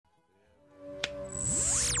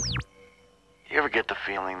ever get the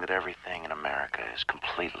feeling that everything in America is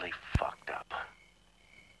completely fucked up?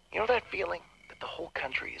 You know that feeling that the whole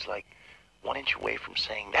country is like 1 inch away from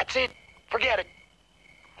saying, that's it, forget it.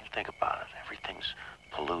 You think about it, everything's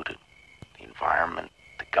polluted. The environment,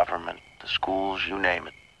 the government, the schools, you name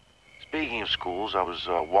it. Speaking of schools, I was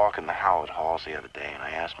walking the Howard Halls the other day, and I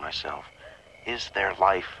asked myself, is there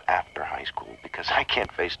life after high school? Because I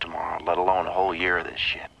can't face tomorrow, let alone a whole year of this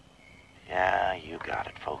shit. Yeah, you got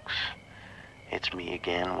it, folks. It's me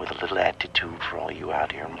again with a little attitude for all you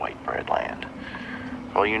out here in white bread land.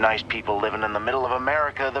 For all you nice people living in the middle of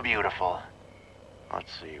America the Beautiful.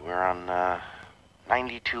 Let's see, we're on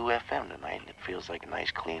 92 FM tonight, and it feels like a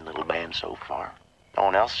nice, clean little band so far. No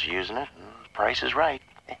one else is using it, and the price is right.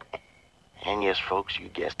 And yes, folks, you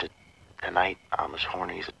guessed it. Tonight, I'm as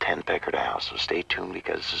horny as a 10-pecker house, so stay tuned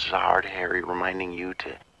because this is Hard Harry reminding you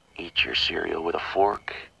to eat your cereal with a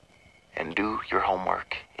fork and do your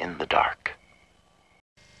homework in the dark.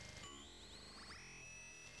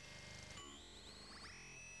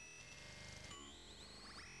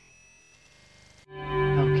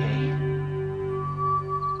 Okay.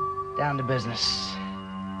 Down to business.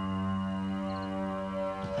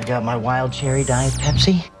 I got my wild cherry Diet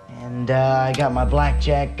Pepsi, and I got my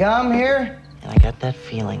blackjack gum here, and I got that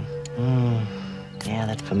feeling. Yeah,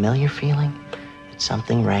 that familiar feeling that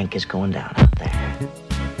something rank is going down out there.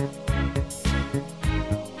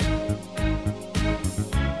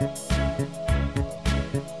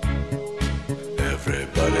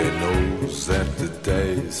 Everybody knows that the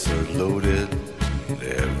dice are loaded.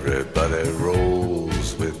 Everybody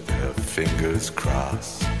rolls with their fingers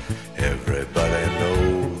crossed. Everybody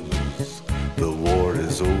knows the war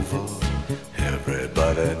is over.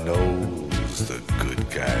 Everybody knows the good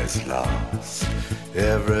guys lost.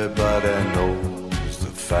 Everybody knows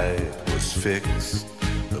the fight was fixed.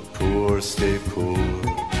 The poor stay poor,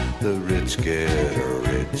 the rich get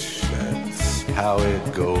rich. That's how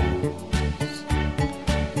it goes.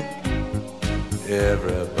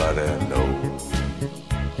 Everybody knows.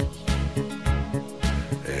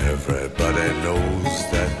 Everybody knows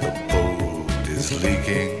that the boat is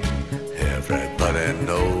leaking. Everybody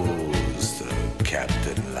knows the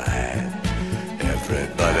captain lied.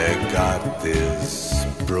 Everybody got this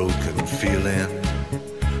broken feeling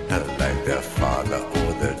like their father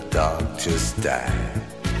or their dog just died.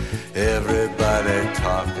 Everybody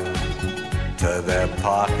talking to their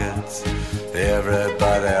pockets.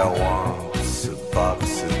 Everybody wants a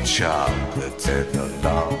box of chocolates and a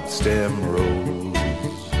long stem rose.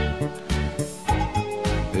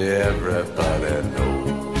 Everybody knows.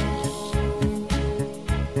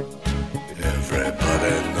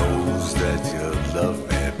 Everybody knows that you love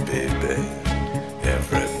me, baby.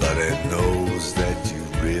 Everybody knows that you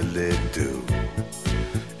really do.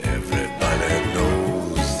 Everybody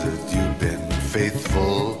knows that you've been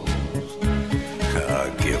faithful,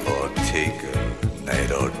 give or take a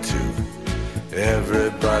night or two.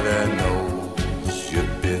 Everybody knows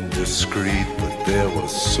you've been discreet, but there were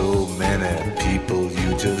so many people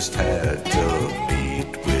you just had to meet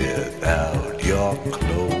without your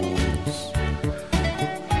clothes.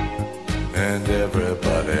 And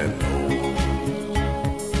everybody knows.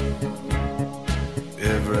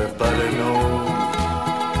 Everybody knows.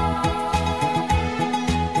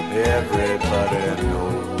 Everybody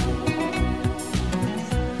knows.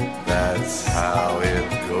 That's how it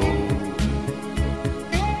goes.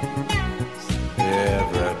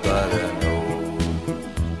 Everybody knows.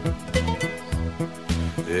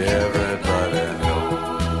 Everybody knows.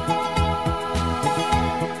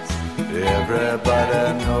 Everybody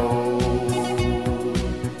knows.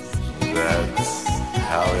 That's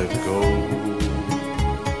how it goes.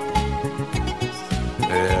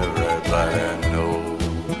 Everybody knows.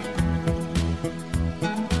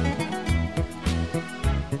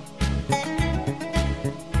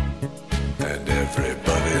 And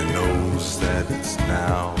everybody knows that it's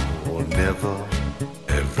now or never.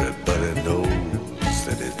 Everybody knows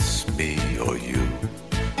that it's me or you.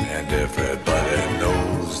 And everybody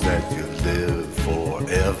knows that you live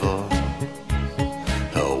forever.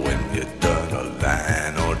 When you're done a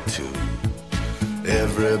line or two.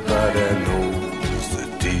 Everybody knows the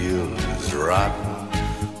deal is rotten.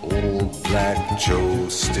 Old Black Joe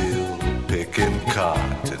still picking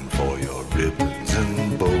cotton for your ribbons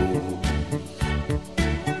and bows.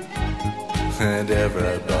 And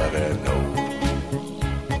everybody knows.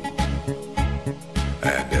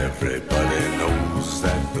 And everybody knows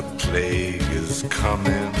that the plague is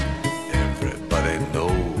coming. Everybody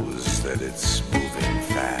knows that it's moving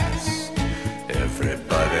fast.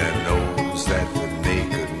 Everybody knows that the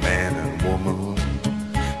naked man and woman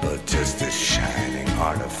are just a shining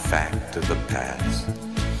artifact of the past.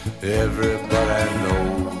 Everybody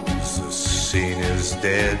knows the scene is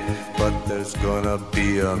dead, but there's gonna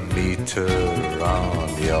be a meter on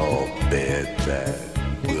your bed that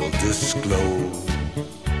will disclose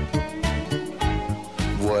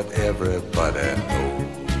what everybody knows.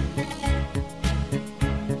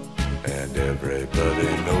 And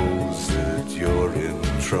everybody knows that you're in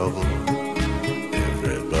trouble.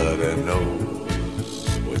 Everybody knows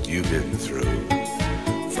what you've been through.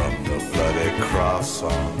 From the bloody cross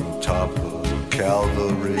on top of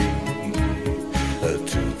Calvary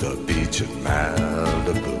to the beach in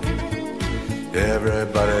Malibu.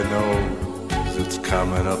 Everybody knows it's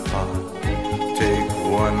coming apart. Take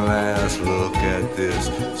one last look at this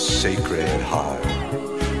sacred heart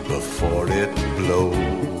before it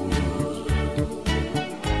blows.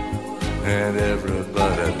 And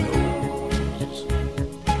everybody knows.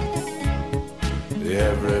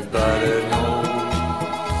 Everybody knows.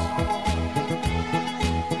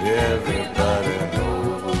 Everybody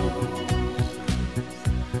knows.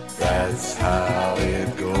 That's how it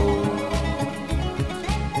goes.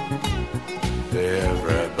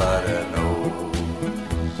 Everybody knows.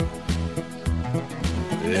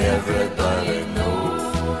 Everybody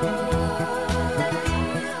knows.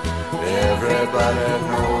 Everybody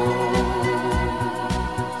knows.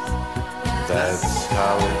 That's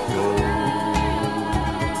how it goes.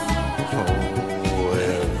 Oh,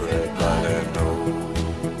 everybody knows.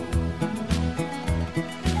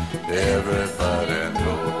 Everybody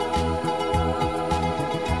knows.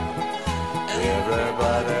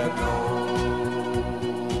 Everybody knows.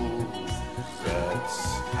 That's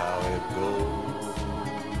how it goes.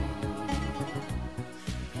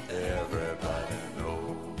 Everybody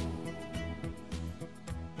knows.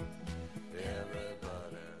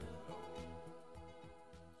 Everybody knows.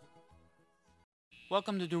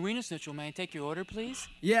 Welcome to Dorina Snitchell. May I take your order, please?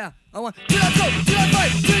 Yeah, I want 2 lots go, 2 lots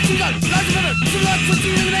fight, 2 lots lots, lots of pepper, 2 lots of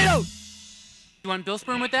cheese and tomato. You want Bill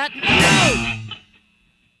Sperm with that? No!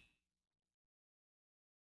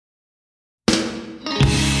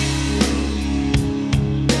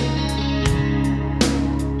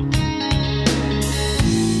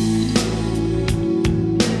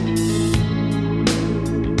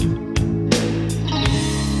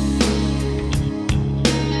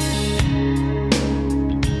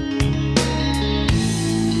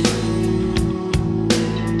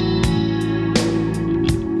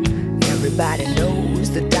 Everybody knows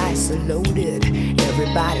the dice are loaded.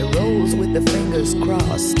 Everybody rolls with the fingers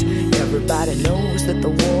crossed. Everybody knows that the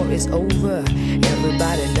war is over.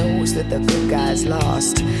 Everybody knows that the good guys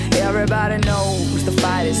lost. Everybody knows the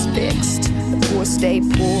fight is fixed. The poor stay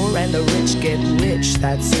poor and the rich get rich.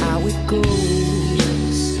 That's how it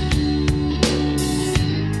goes.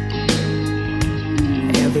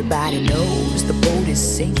 Everybody knows the boat is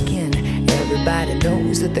sinking. Everybody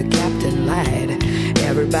knows that the captain lied.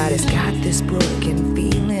 Everybody's got this broken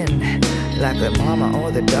feeling, like their mama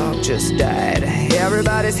or the dog just died.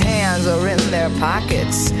 Everybody's hands are in their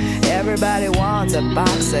pockets. Everybody wants a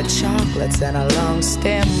box of chocolates and a long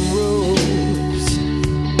stem rose.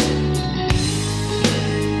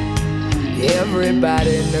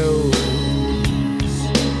 Everybody knows.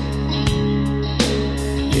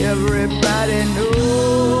 Everybody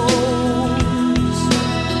knows.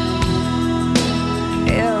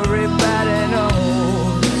 Everybody knows.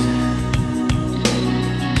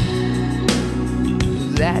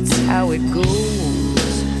 That's how it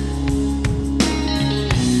goes.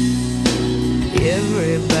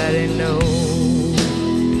 Everybody knows.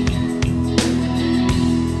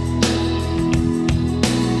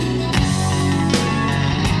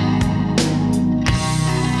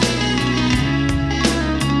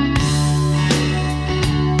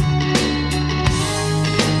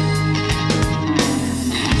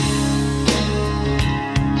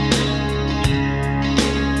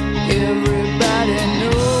 Everybody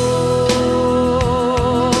knows.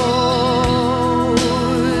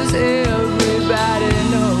 Everybody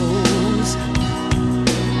knows.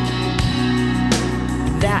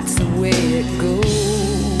 That's the way it goes.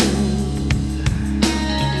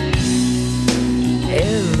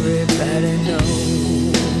 Everybody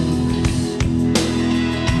knows.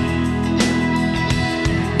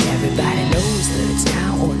 Everybody knows that it's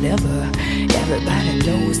now or never. Everybody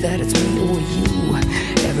knows that it's me or you.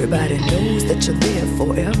 Everybody knows that you're there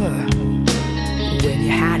forever when you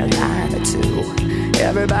had a line or two.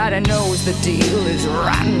 Everybody knows the deal is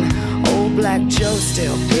rotten. Old Black Joe's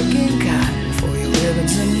still picking cotton for your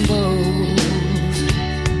ribbons and bows.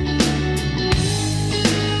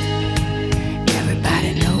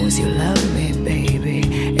 Everybody knows you love me, baby.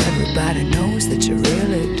 Everybody knows that you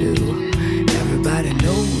really do.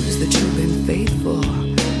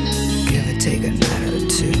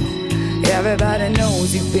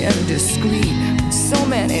 knows you've been discreet. So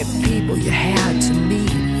many people you had to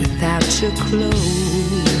meet without your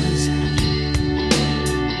clothes.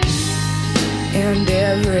 And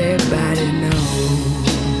everybody knows.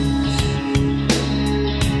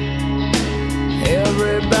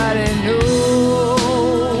 Everybody knows.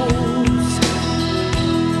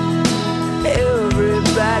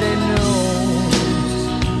 Everybody knows.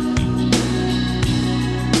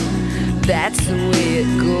 That's the way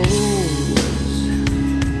it goes.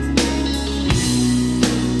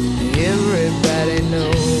 Everybody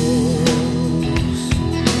knows.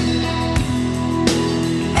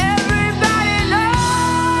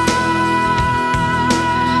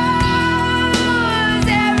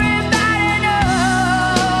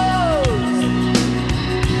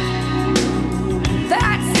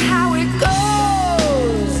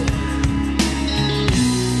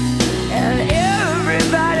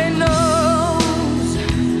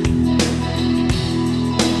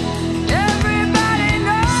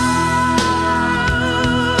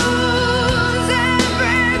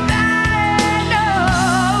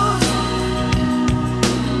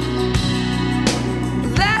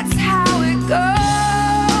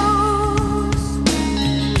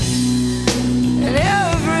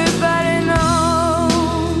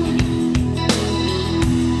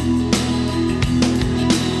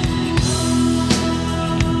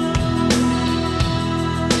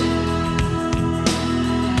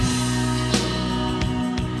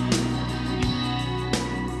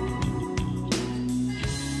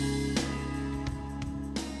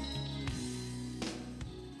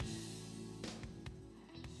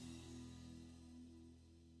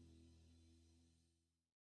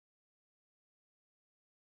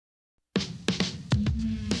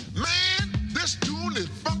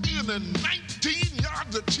 than 19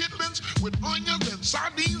 yards of chitlins with onions and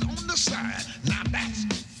sardines on the side. Now that's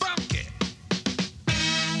funky.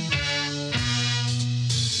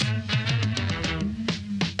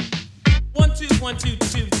 One, two, 1, 2,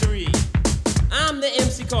 2, 3. I'm the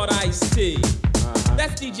MC called Ice-T.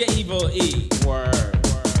 That's DJ Evil E. Word.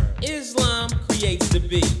 Islam creates the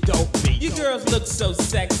beat. Dope beat. You girls look so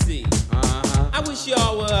sexy. I wish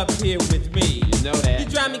y'all were up here with me. You know that. You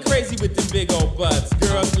drive me crazy with them big old butts.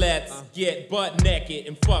 Girls, let's get butt naked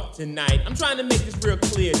and fuck tonight. I'm trying to make this real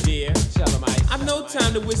clear, dear. Tell 'em Ice. I've no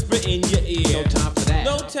time to whisper in your ear. No time for that.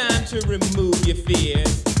 No time to remove your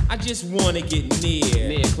fears. I just wanna get near.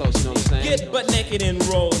 Near close, you know what I'm saying? Get butt naked and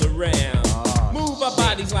roll around. Move our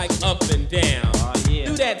bodies like up and down. Yeah.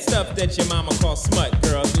 Do that stuff that your mama calls smut,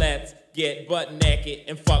 girls. Let's get butt naked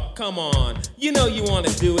and fuck. Come on, you know you wanna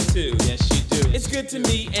do it too. Yes, you do. It's good to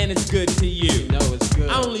me and it's good to you. You know it's good.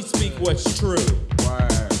 I only speak what's true.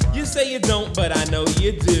 Word. You say you don't, but I know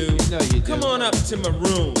you do. You know you do. Come on up to my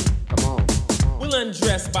room. Come on. We'll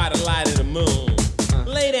undress by the light of the moon.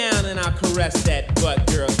 Lay down and I'll caress that butt,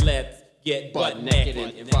 girls. Let's get butt naked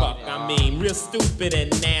and fuck. I mean, real stupid and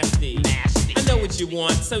nasty. I know what you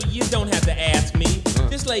want, so you don't have to ask me.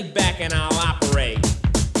 Just lay back and I'll operate.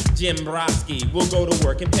 Jim Brodsky, we'll go to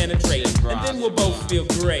work and penetrate, and then we'll both feel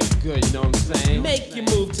great. Good, you know what I'm saying? Make you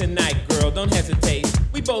move tonight, girl, don't hesitate.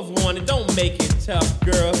 We both want it, don't make it tough,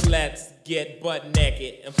 girls. Let's get butt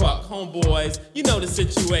naked and fuck. Homeboys, you know the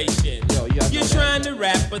situation. Yo, You're trying to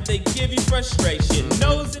rap, but they give you frustration.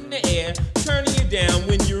 Nose in the air, turning you down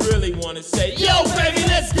when you really want to say, yo, baby,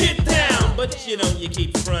 let's get down. But you know, you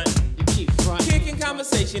keep fronting. Kicking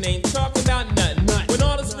conversation ain't talking about nothing. When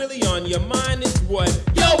all that's really on your mind is what?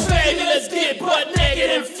 Yo, baby, let's get butt naked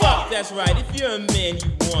and fuck. That's right, if you're a man,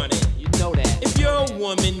 you want it. You know that. If you're a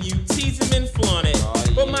woman, you tease him and flaunt it. Oh,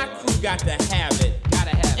 But yeah. my crew got to have it.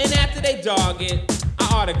 Gotta have it. And after they dog it,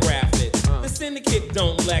 I autograph it. The syndicate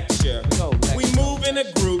don't lecture. No lecture. We move in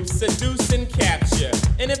a group, seduce and capture.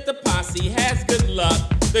 And if the posse has good luck,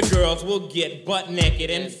 the girls will get butt naked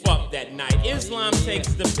and fuck that night. Islam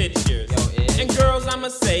takes the pictures. Yo, and girls, I'ma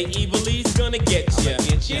say, Evil E's gonna get ya.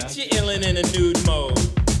 Get you illin' in a nude mode.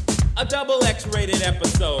 A double X-rated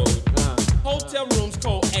episode. Hotel rooms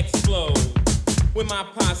cold explode when my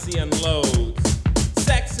posse unloads.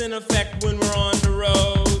 Sex in effect when we're on the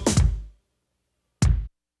road.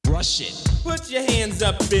 Rush it. Put your hands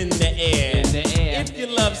up in the air. In the air. If you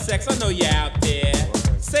love sex, I know you're out there.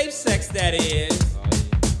 Safe sex, that is.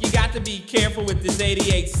 You got to be careful with this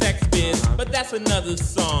 88 sex biz, but that's another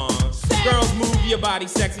song. Girls, move your body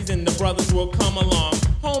sexies and the brothers will come along.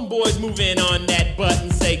 Homeboys, move in on that butt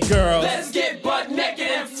and say, girls, let's get butt naked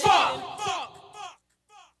and fuck.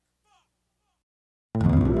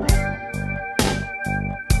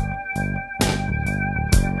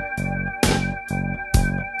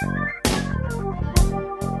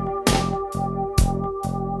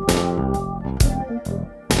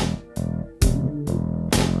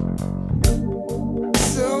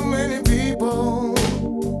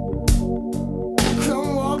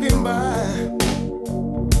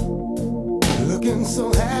 been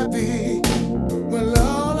so happy. Well,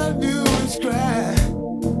 all I do is cry.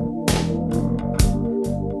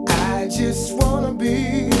 I just wanna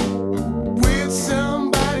be with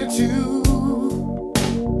somebody too.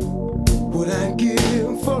 Would I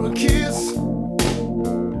give for a kiss?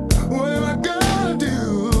 What am I gonna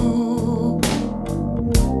do?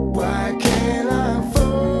 Why can't I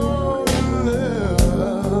fall in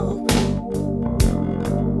love?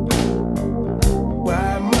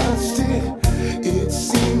 Why must it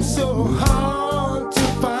seem so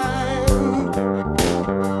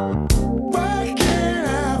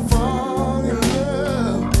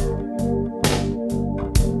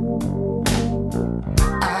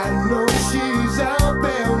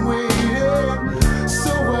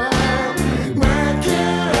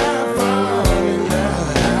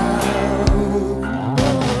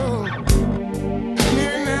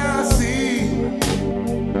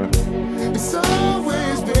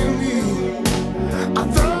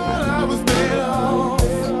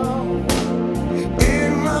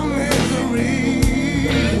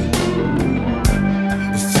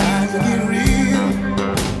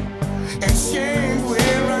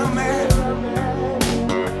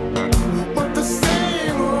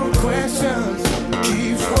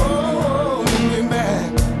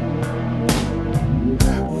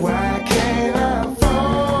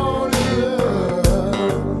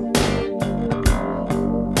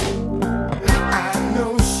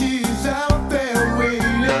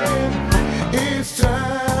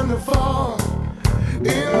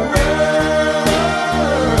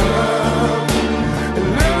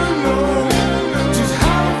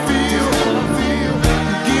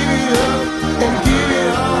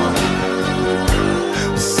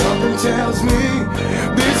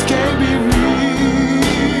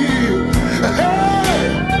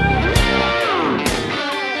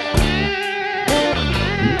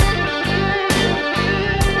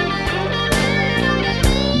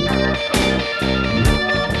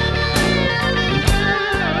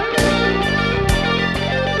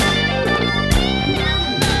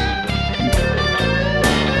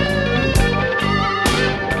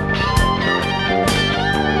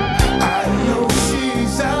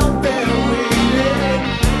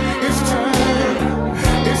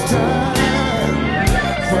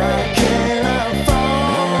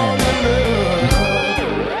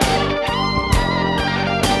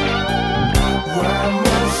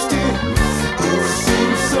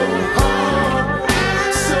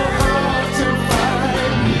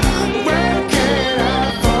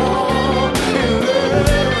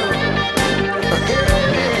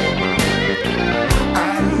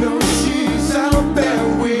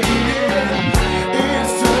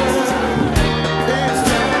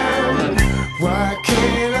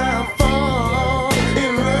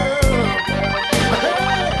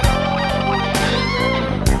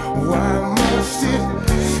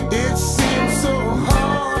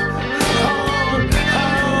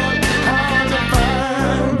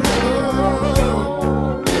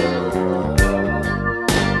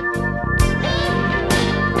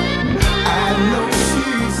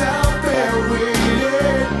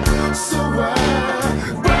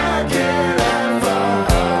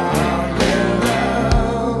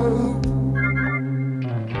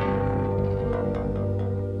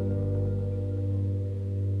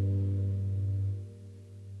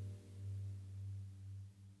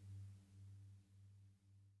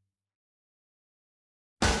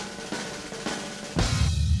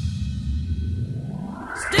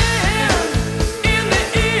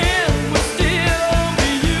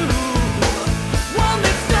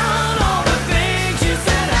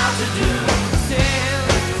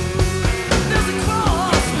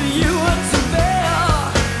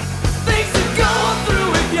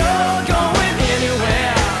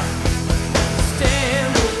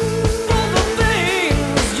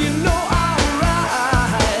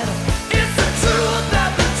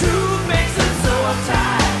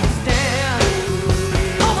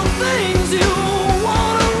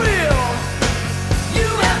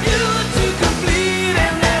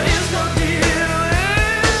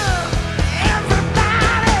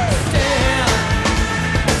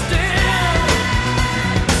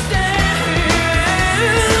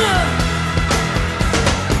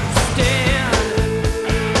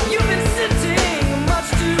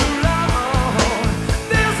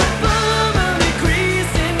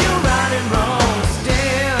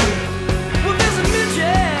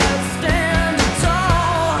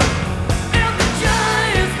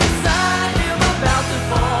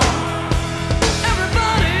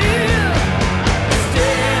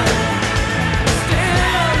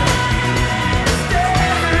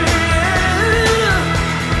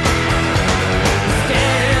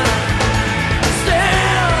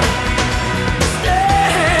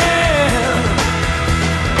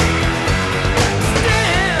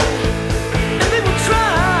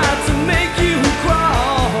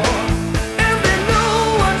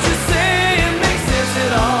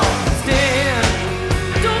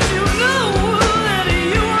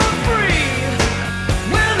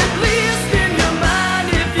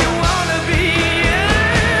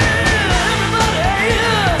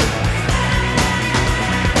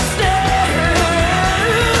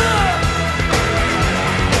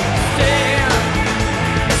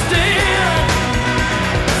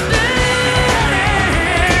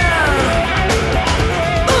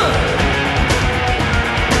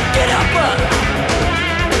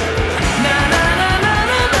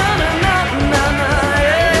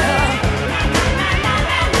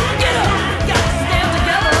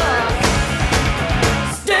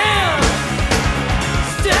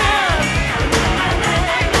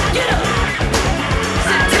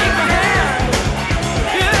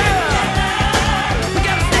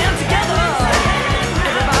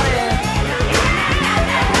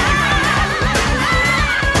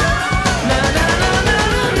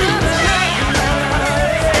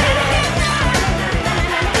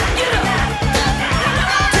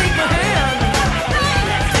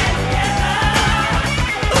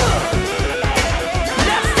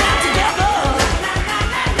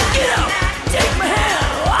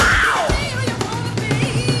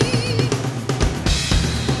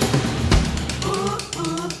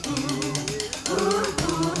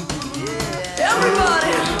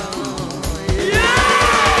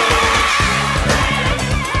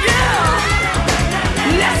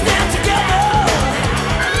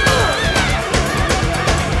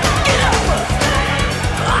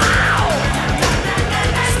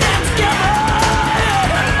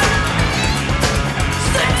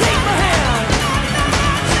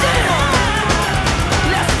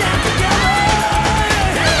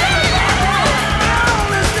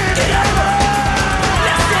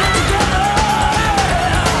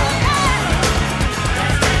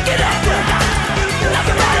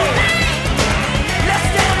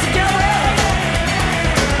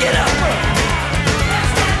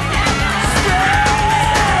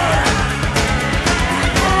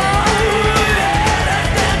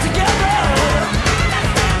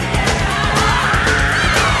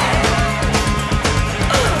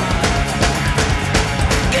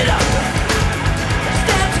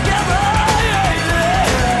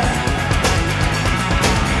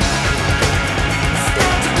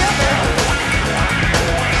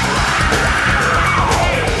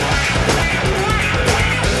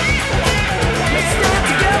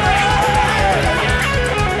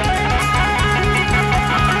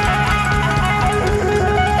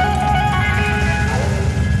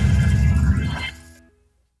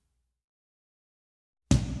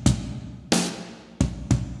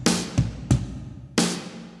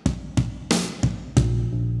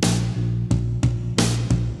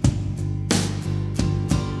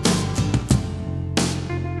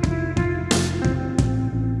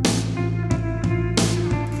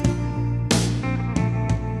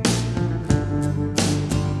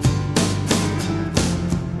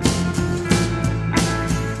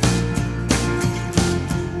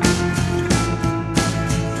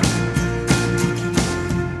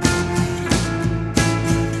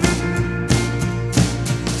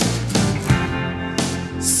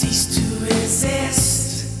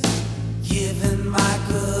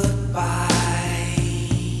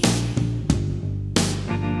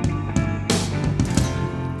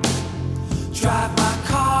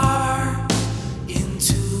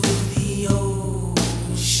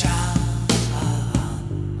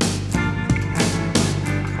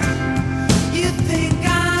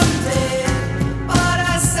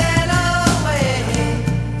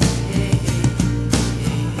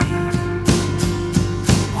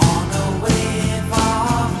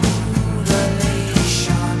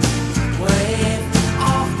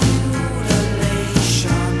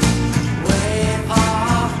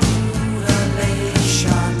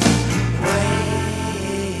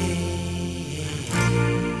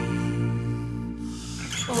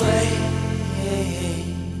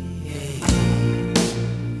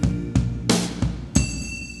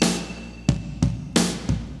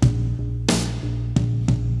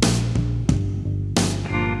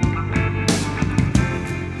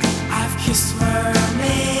Kiss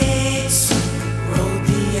mermaids, rode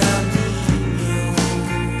the El Nino.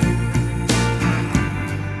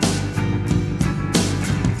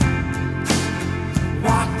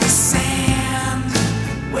 Walk the sand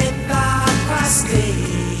without crustaceans.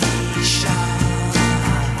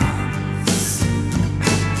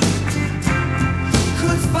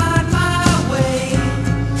 Could find my way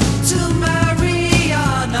to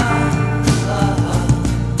Mariana.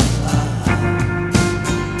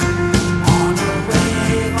 On a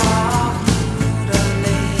wave of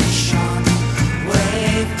mutilation,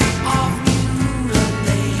 wave of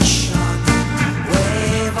mutilation,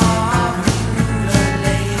 wave of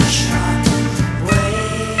mutilation, wave of mutilation,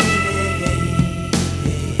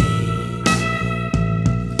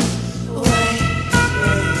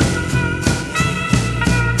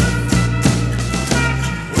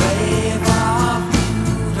 wave of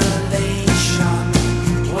mutilation,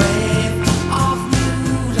 wave of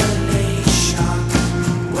mutilation,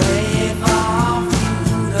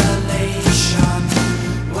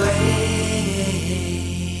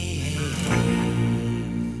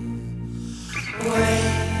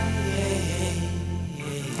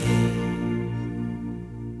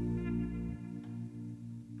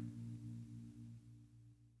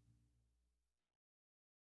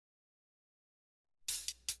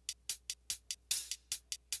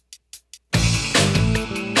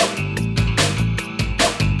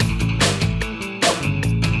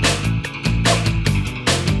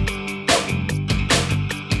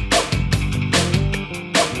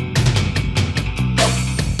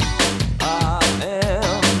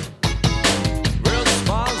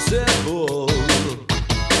 responsible,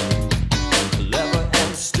 clever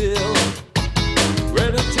and still,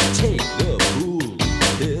 ready to take the cool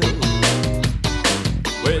pill,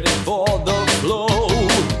 waiting for the flow,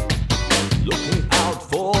 looking out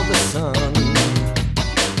for the sun,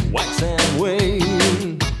 wax and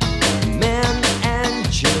wane, men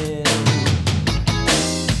and gin,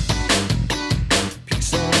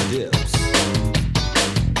 peaks and dips,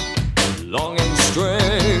 longing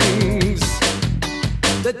strings,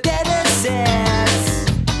 the dead sets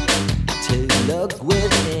to look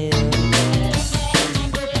within.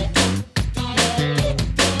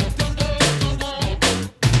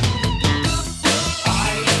 I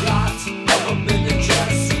got a miniature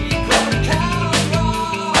secret camera.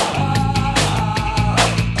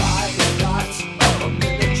 I got a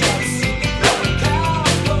miniature secret camera.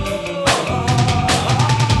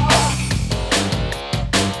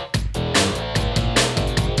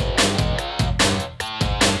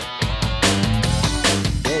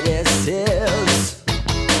 This is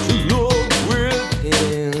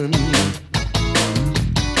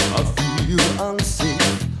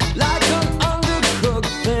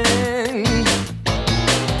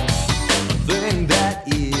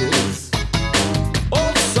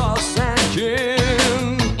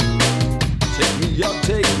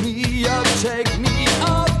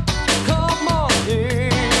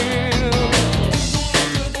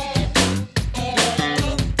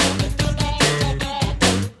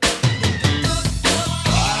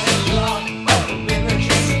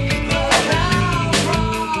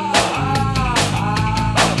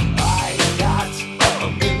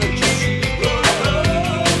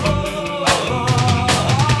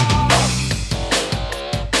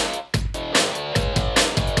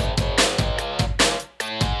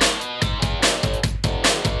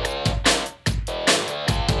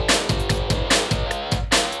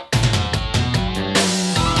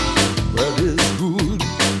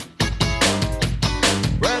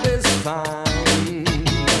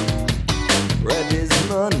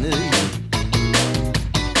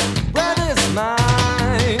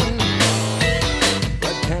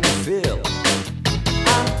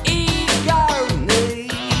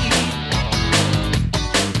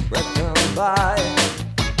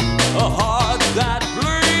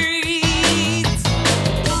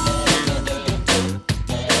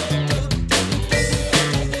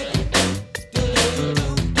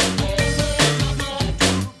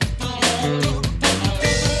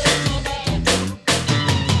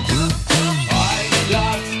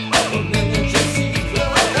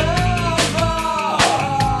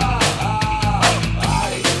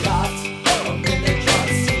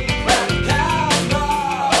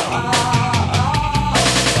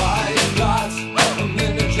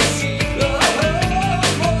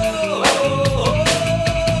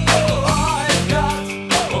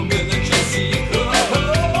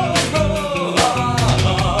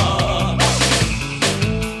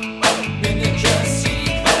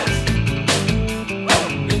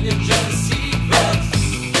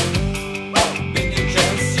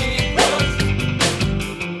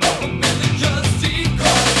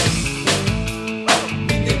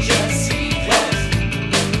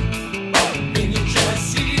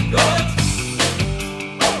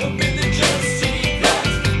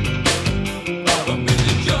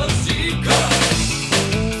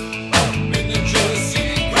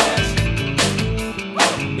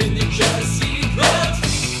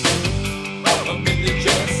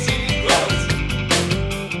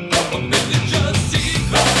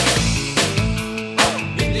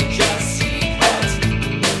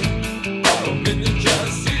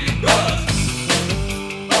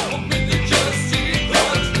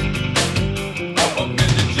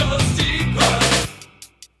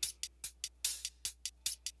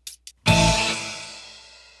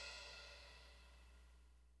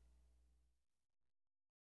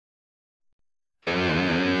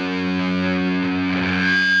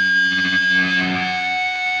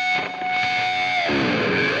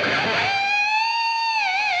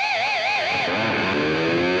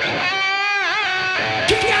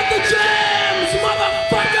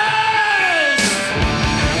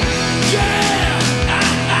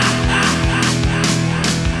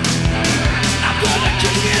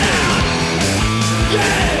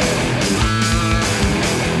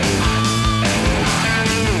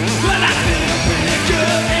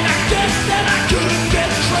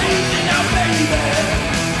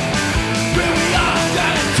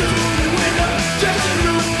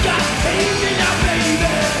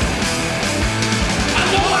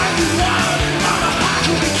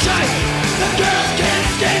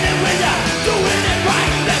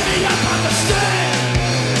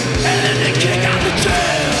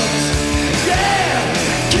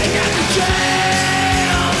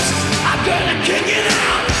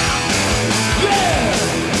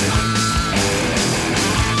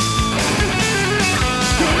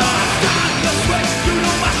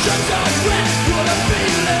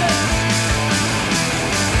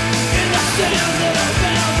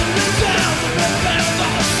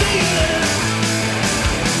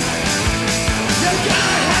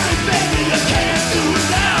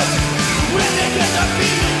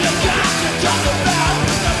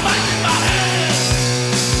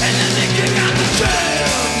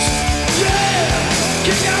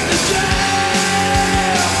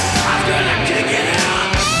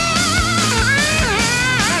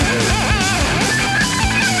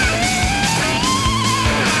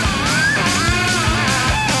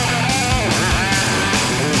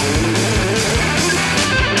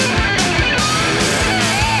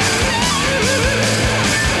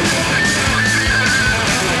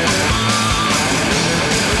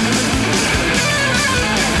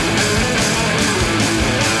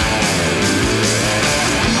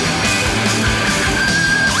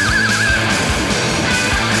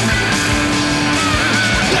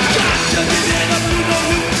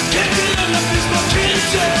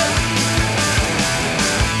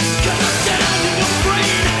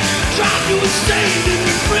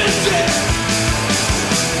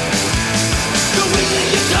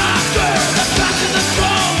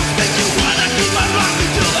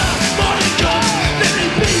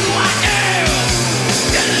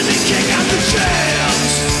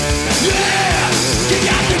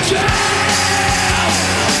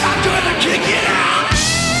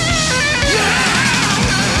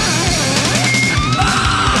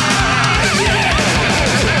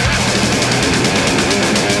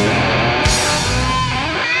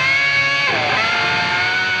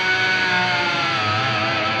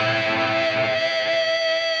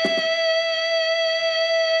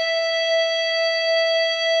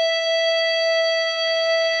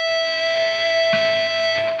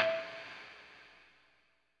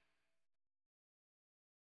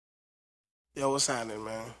what's happening,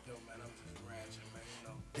 man?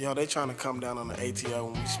 Yo, they trying to come down on the ATL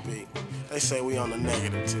when we speak. They say we on the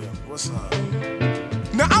negative tip. What's up?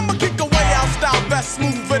 Now I'ma kick away our style that's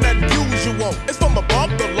smoother than usual. It's from above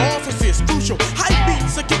the law, so see it's crucial. High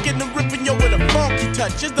beats are kicking and ripping yo with a funky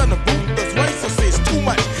touch. It's done the ruthless way, so see it's too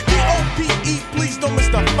much. D-O-P-E, please don't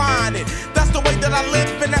misdefine it. That's the way that I live,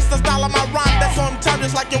 and that's the style of my rhyme. That's on time,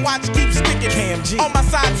 just like your watch keeps sticking. KMG on my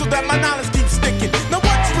side, so that my knowledge keeps sticking. Now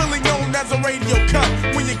what's really known as a radio cut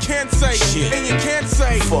when you can't say shit and you can't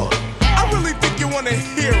say fuck? I really think you wanna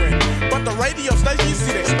hear it, but the radio station, you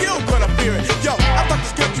see, they still gonna fear it. Yo, I thought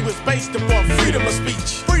this country was based upon freedom of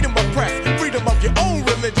speech, freedom of press, freedom of your own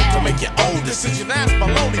religion to make your own decision. That's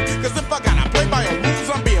baloney, cause if I gotta play by your rules,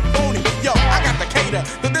 I'm being phony. Yo, I got to cater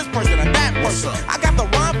to this person and that person. I got the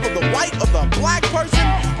rhyme for the white or the black person.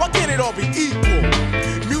 Why can't it all be equal?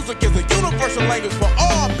 Music is a universal language for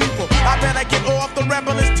all people. I better get off the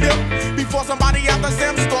rebellious tip before somebody out there say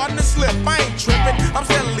I'm starting to slip. I ain't tripping, I'm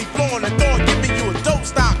steadily flowing and throwing, giving you a dope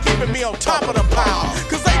style, keeping me on top of the pile.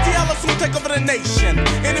 Cause ATL will soon take over the nation.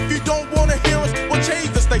 And if you don't wanna hear us, we'll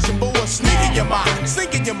change the station. But we'll sneak in your mind,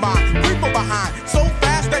 sink in your mind, creep from behind, so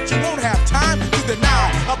fast that you won't have time to deny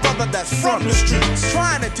a brother that's from the streets,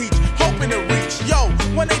 trying to teach, hoping to reach. Yo,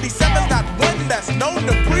 187's not one that's known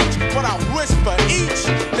to preach, but I wish for each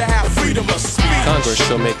to have freedom of speech. Congress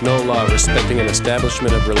shall make no law respecting an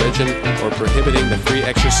establishment of religion or prohibiting the free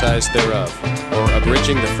exercise thereof, or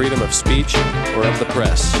abridging the freedom of speech or of the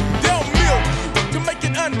press. They'll milk you to make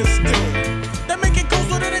it understood. They make it go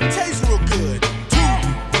so that it tastes real good to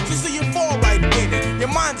you, so see you fall right in it. Your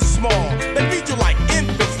minds are small, they feed you like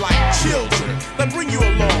infants, like children. They bring you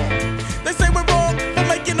along. They say we're wrong for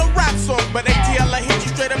making a rap song, but ATL hit you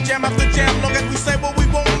straight up jam after jam. Long as we say what we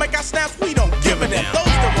won't make our snaps, we don't give a damn. Those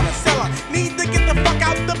that wanna sell out need to get the fuck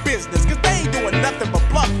out the business, cause they ain't doing nothing but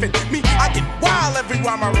bluffing. Me, I get wild every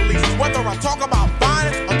rhyme I release, whether I talk about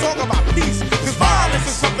violence or talk about peace. Cause violence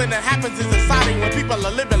is something that happens in society when people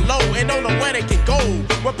are living low and don't know where they can go.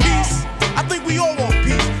 But peace, I think we all want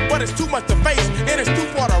peace, but it's too much to face and it's too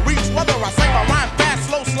far to reach. Whether I say my rhyme fast,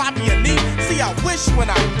 slow, sloppy, or neat, see, I wish when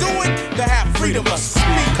I do it to have freedom of speech.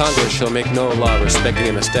 Congress shall make no law respecting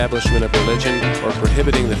an establishment of religion or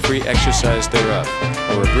prohibiting the free exercise thereof,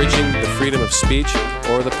 or abridging the freedom of speech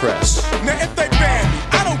or the press. Now if they ban me,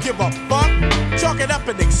 I don't give a fuck. Chalk it up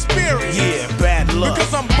an experience. Yeah, bad luck.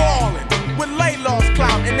 Because I'm ballin' with Laylaw's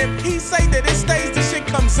clout, and if he say that it stays, the shit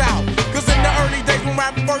comes out. Cause in the early days when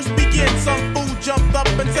rap first began, some fool jumped up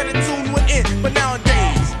and said the tune would end. But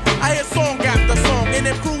nowadays, I hear song after song, and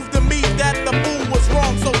it proved to me that the fool was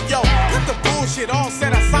wrong. So yo, cut the bullshit all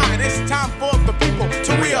set aside. It's time for the people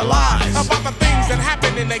to realize about the things that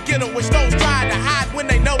happen in the ghetto, which those try to hide when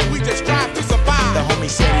they know we just strive to survive. The homie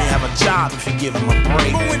said he have a job if you give him a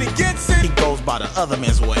break, but when he gets it, he goes by the other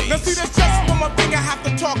man's ways. Now see, that's just one more thing I have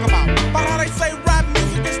to talk about how they say rap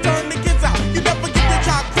music is turning the kids out. You never give your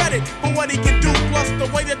child credit for what he can do, plus the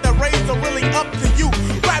way that the rays are really up to you.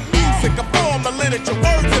 Rap music, a form of literature,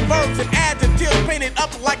 words and verbs and adjectives painted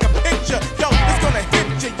up like a picture. Yo, it's gonna hit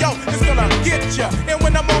you, yo, it's gonna get you. And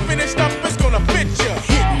when I'm all finished up, it's gonna fit you.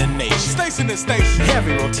 Hitting the nation, station to station,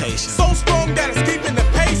 heavy rotation, so strong that it's keeping the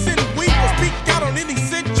pace. And we will speak out on any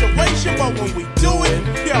situation, but when we do it,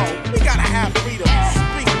 yo, we gotta have freedom of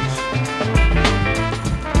speech.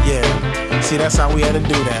 Yeah, see, that's how we had to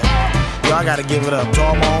do that. Yo, I gotta give it up to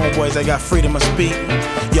all my homeboys that got freedom of speech.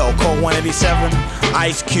 Yo, Code 187,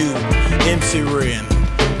 Ice Cube, MC Ren,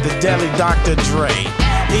 The Deli Dr. Dre,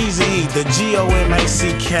 Eazy-E, the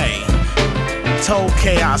G-O-M-A-C-K, Told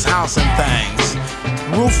Chaos, House and Things,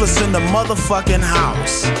 Ruthless in the motherfucking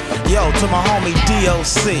house. Yo, to my homie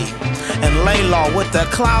D.O.C. and Laylaw with the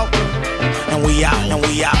clout. And we out, and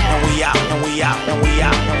we out, and we out, and we out, and we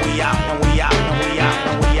out, and we out, and we out, and we out,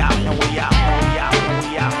 and we out, and we out, and we out, and we out, and we out, and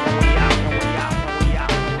we out, and we out, and we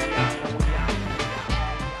out, and we out.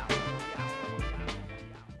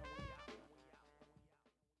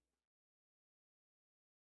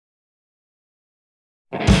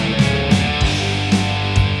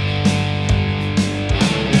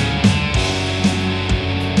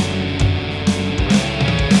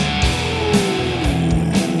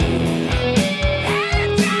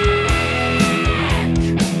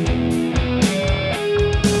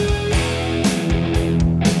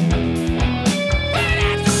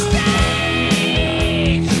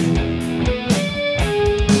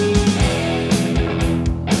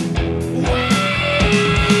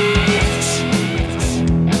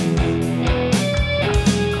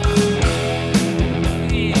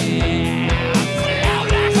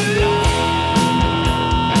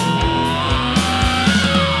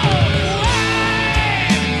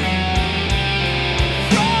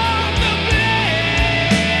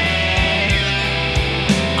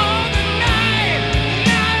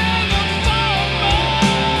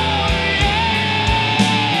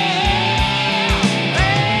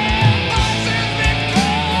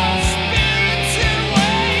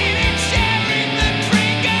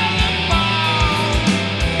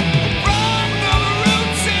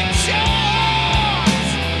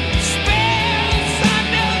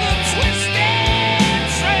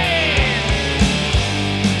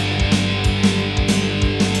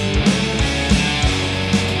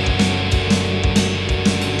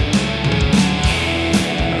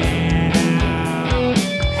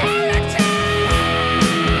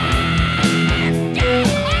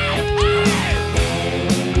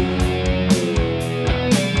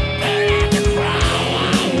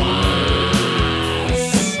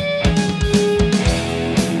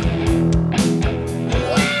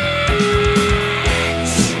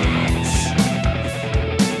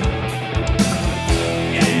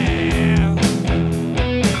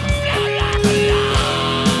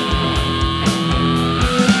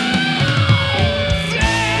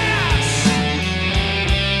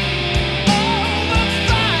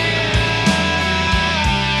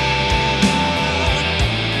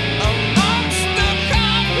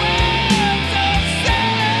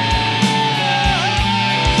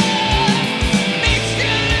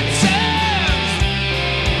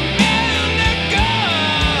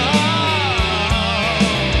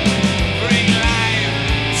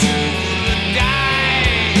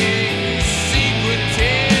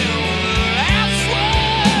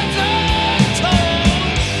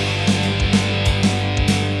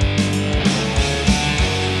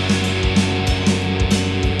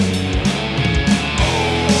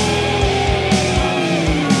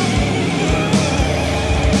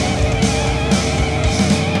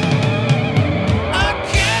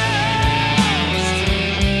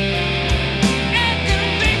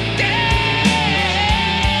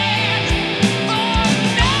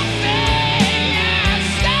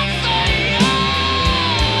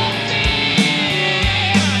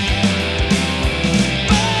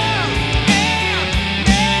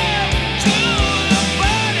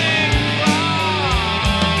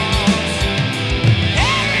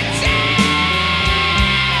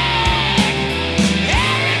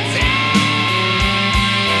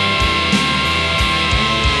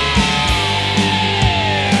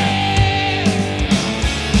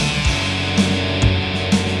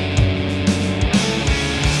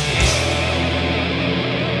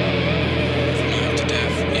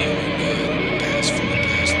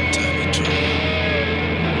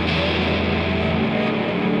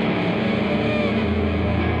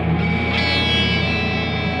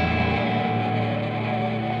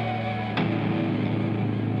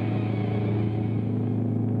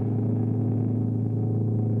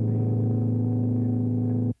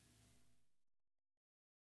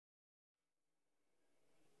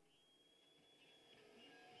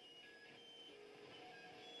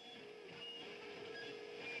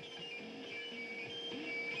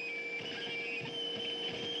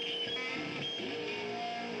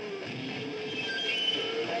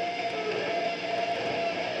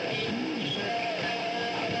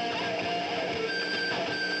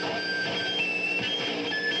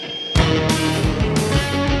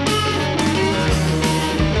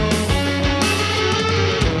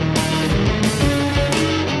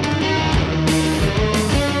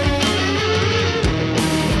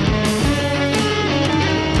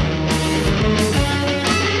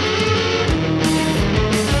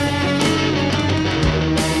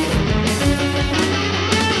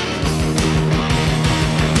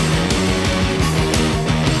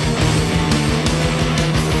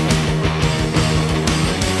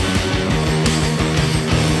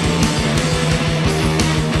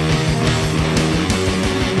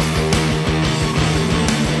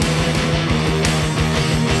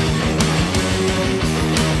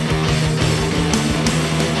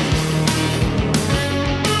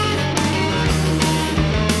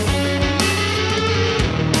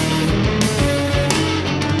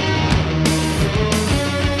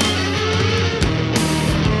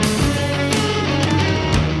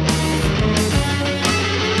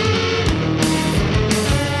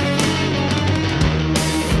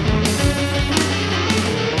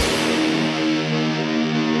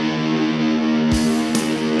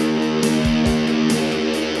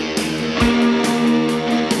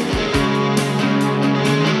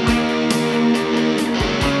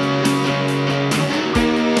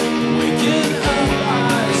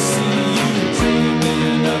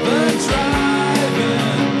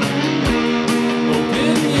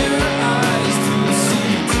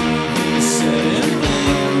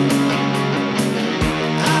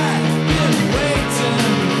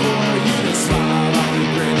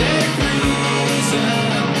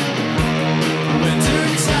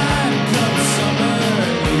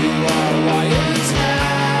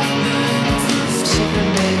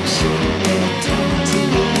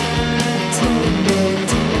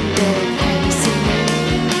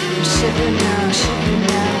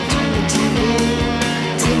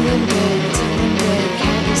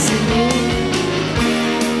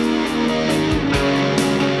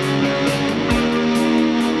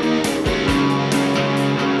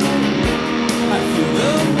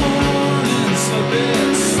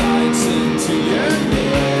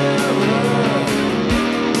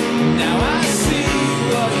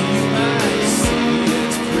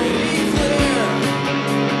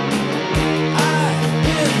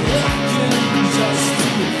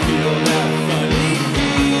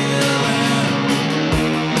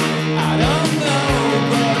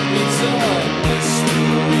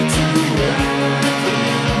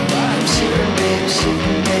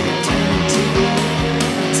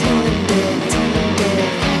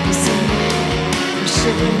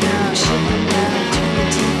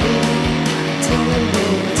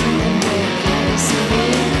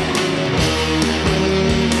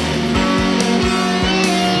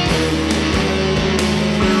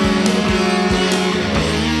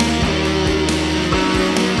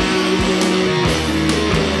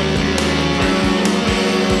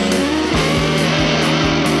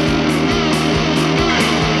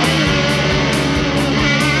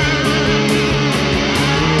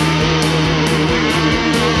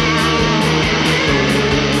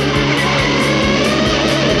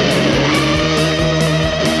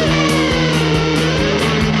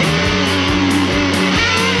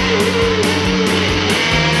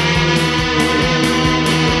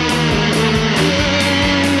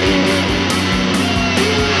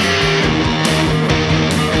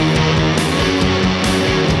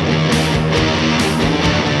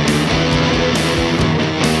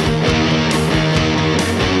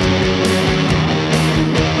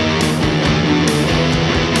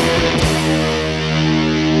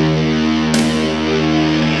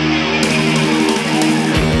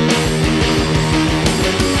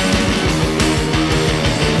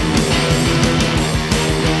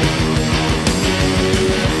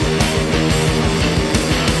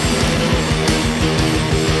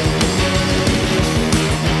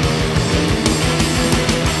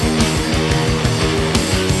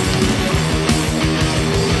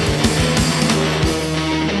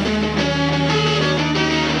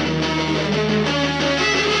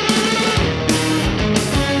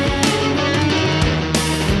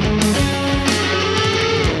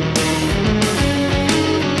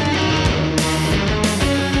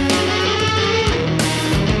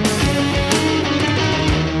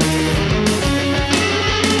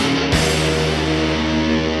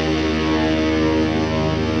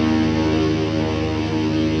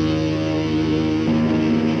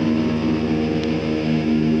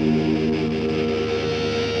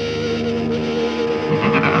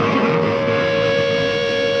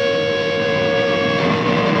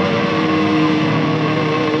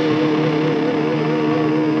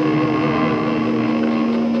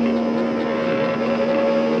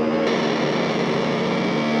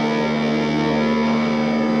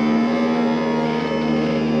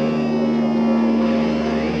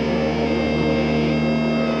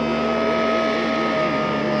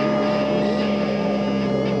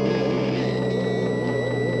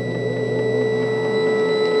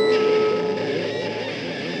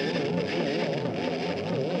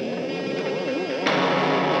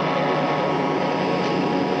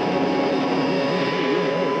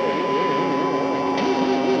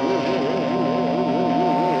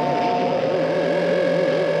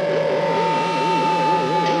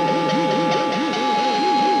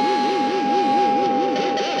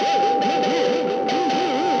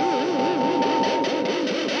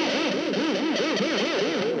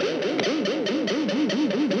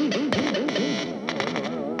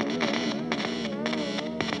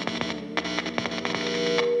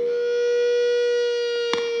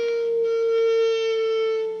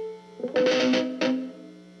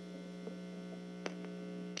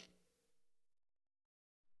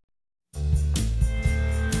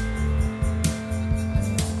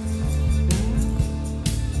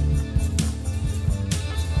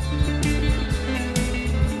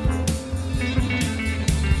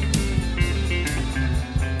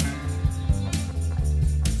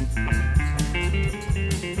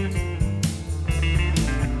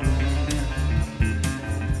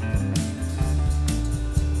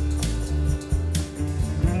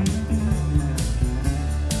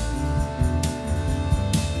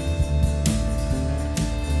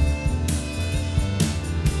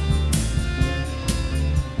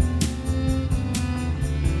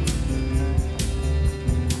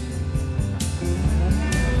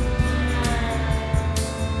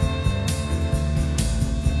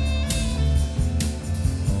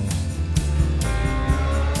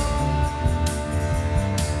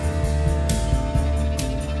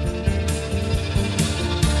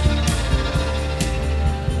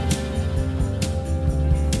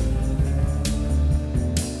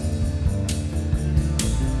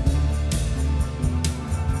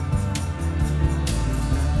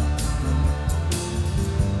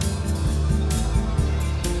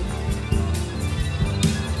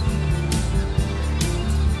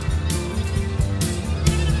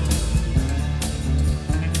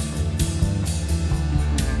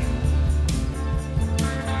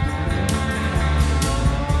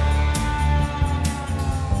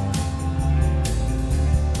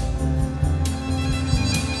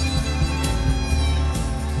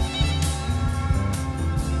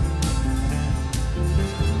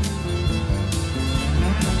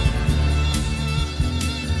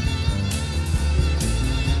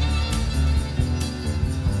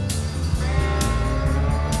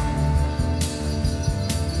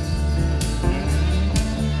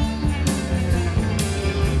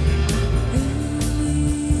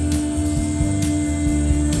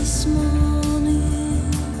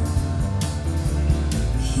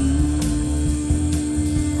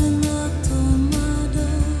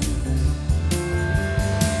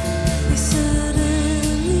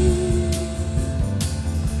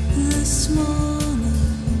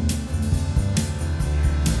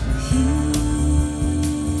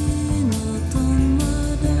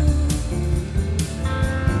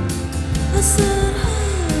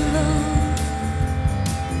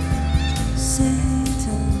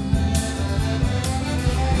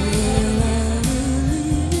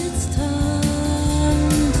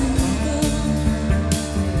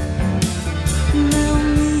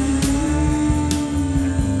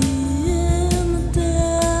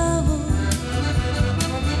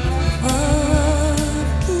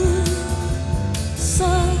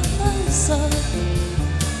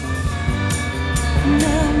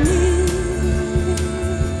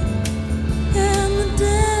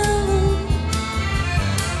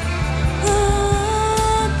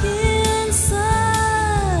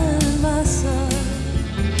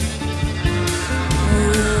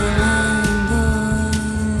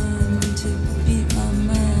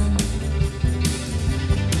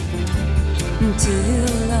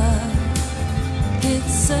 get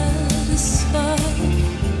satisfied.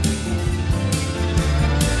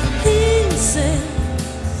 He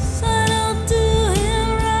says I don't do him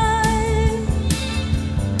right,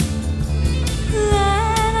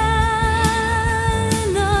 that I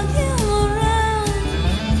knock him around.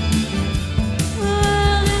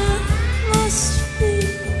 Well, it must be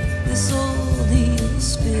this old evil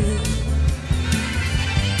spirit,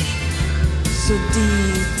 so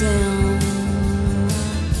deep down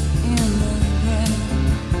in the ground.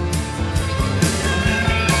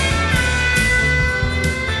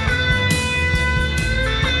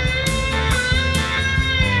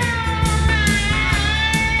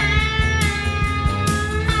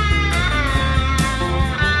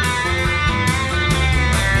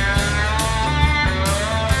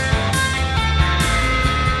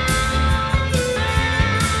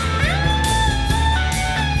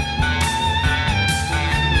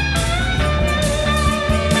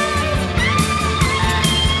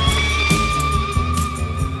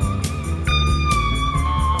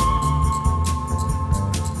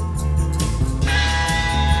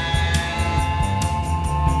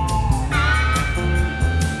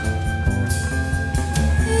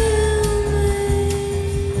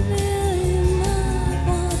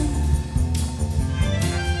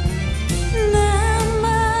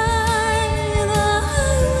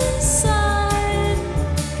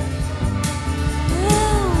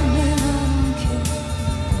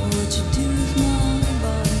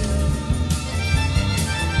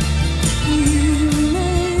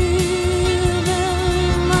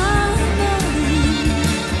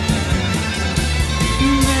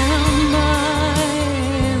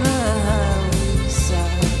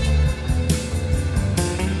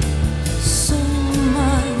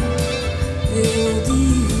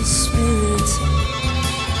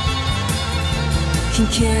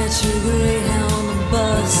 Catch a Greyhound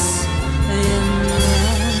bus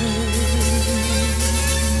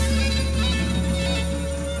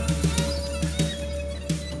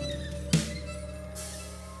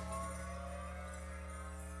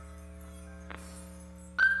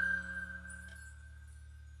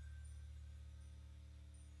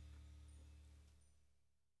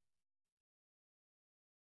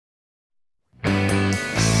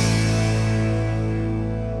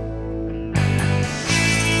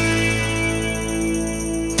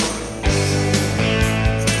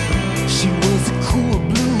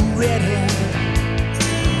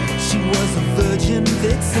in the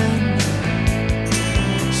vixen.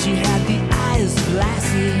 She had the eyes of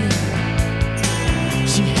Lassie.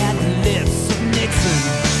 She had the lips of Nixon.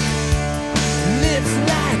 Lips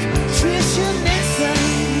like Tricia Nixon.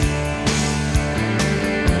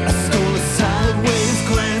 I stole a sideways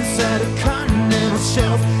glance at a continental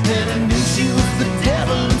shelf, and I knew she was the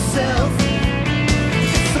devil himself.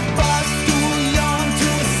 It's a bar stool yawn to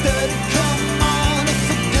a study. Come on, it's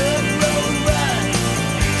a good road ride.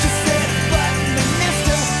 She said, but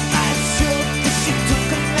minister, I shook as she took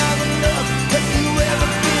another look. Have you ever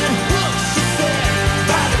been hooked? She said,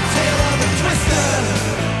 by the tail of a twister.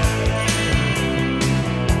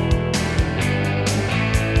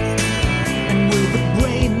 And with a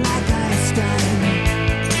brain like Einstein,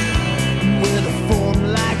 with a form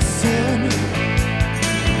like sin,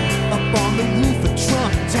 up on the roof of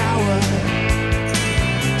Trump Tower,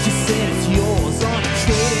 she said it's yours on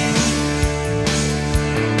trading.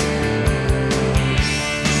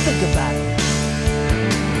 Think about it.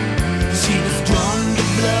 She was drawn to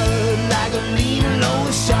blood like a lean low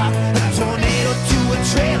shark, a tornado to a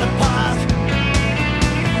trailer park.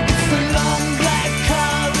 It's a long black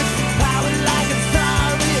car, it's power like a tsar,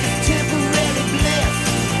 it's temporary bliss.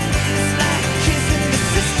 It's like kissing your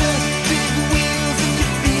sister, big wheels and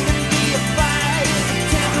you're feeling deified. It's a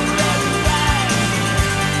temporary ride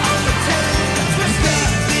on the tail of a twister.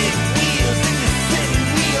 Big wheels and you're sitting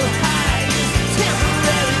real high. It's a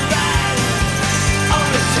temporary ride on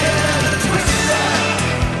the tail of a twister.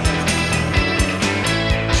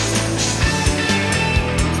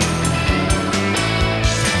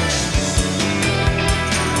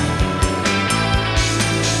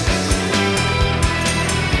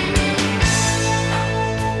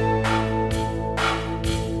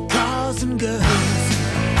 Cars and girls,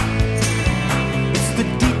 it's the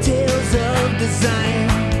details of design.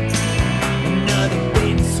 Another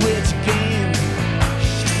bait and switch game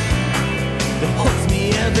that hooks me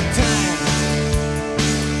every time.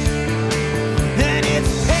 And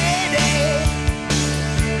it's payday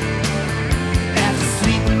after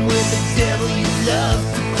sleeping with the devil you love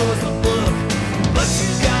to close the book. But you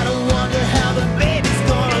gotta wonder how the baby's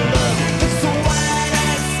gonna look. It's a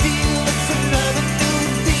wide-eyed steel, it's another new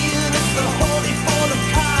deal. It's the holy fold of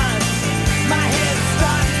cards. My head's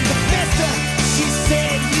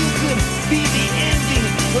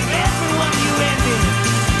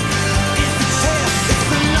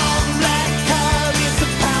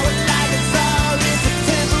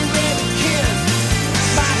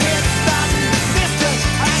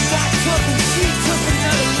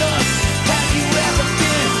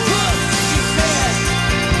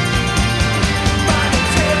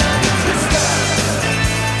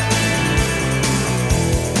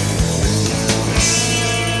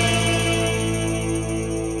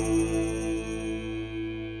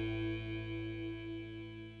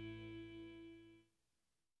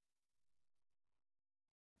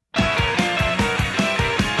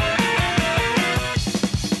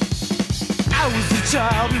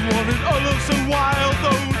child, we wanted all of so wild,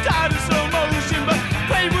 though tired of slow motion, but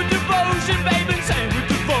played with devotion, baby, sang with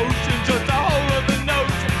devotion, just a whole other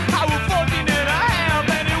notion. I was 14 and a half,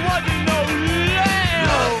 and it wasn't no lamb.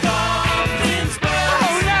 Love comes in spurts.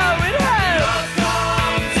 Oh no, it hurts. Love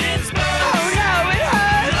comes in spurts. Oh no, it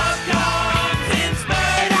hurts. Love comes in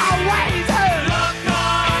spurts. It always hurts. Love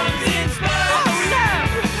comes in spurts. Oh no,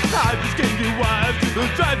 I just can't get wise to the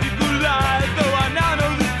tragical lies, though I now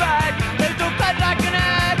know the fact. They don't cut like an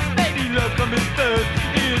axe, baby, love comes in spurts.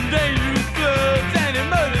 In dangerous floods, and it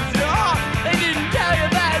murders your heart. They didn't tell you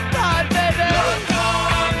that part, baby. Love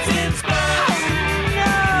comes in spurts. Oh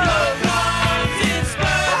no. Love comes in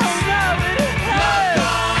spurts. Oh no, it hurts.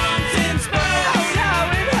 Love comes in spurts. Oh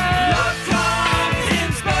no, it hurts. Love comes in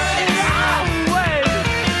spurts. It always.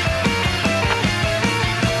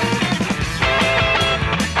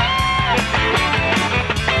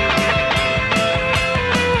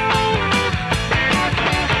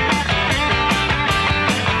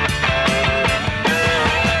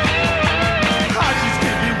 I just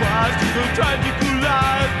can't be wise to the tragical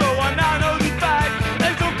lies, though I now know the fact.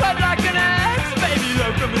 They don't cut like an axe, baby,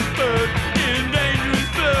 love comes in spurts, in dangerous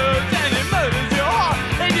floods, and it murders your heart.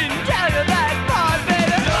 They didn't tell you that part,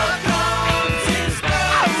 baby. Love comes in spurts.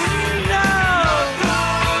 Oh no. Love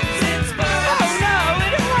comes in spurts. Oh no,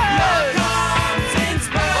 it hurts. Love comes in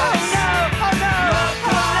spurts. Oh no, oh no, love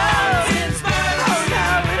comes in spurts. Oh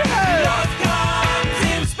no, it hurts. Love comes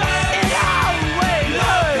in spurts. It always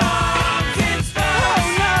hurts. Love comes in spurts. Oh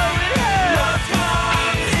no, it hurts. Love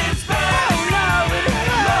comes in spurts. Oh no, it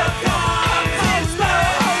hurts. Love comes in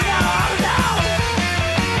spurts. Oh no, no.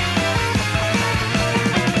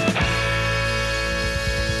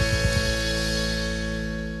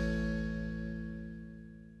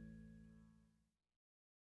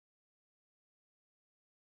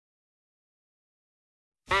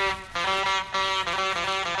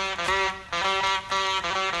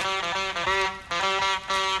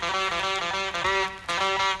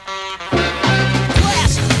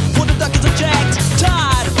 Class for the duckers are jacked,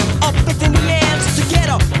 tied up within the ends to get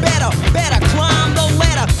a better climb the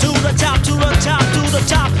ladder to the top, to the top, to the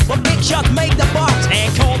top. But big shots make the box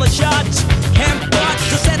and call the shots. And butts,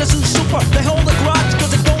 the status is super, they hold the grudge,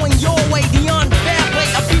 cause it's going your way. The unfair play,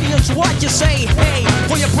 obedience, what you say. Hey,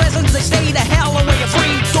 for your presence, they stay the hell away. A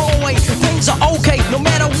free doorway, things are okay, no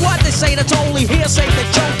matter what they say. That's only hearsay, the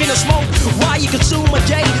choke in the smoke. Why you consume a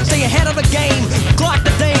day, stay ahead of the game. Clock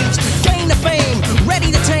the dames, gain the fame,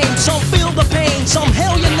 ready to tame. Some feel the pain, some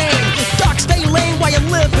hail your name. Dark stay lane while you're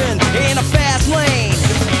living in a fast lane.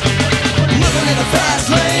 Living in a fast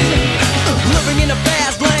lane. Living in a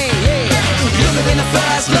fast lane, yeah. Living in a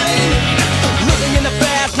fast lane. Living in a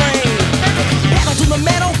fast lane. Pedal to the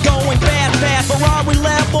metal, going fast, fast. Ferrari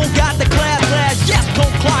level, got the class. Yes, go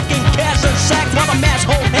clocking, cash and sack. While the mass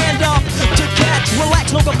hold hand up to catch.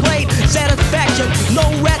 Relax, no complaint, satisfaction. No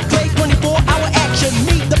rat play, 24-hour action.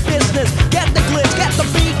 Meet the business, get the glitch, get the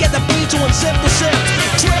beat to sip the sip.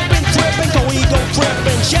 Tripping, go ego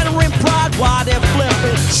tripping. Shattering pride while they're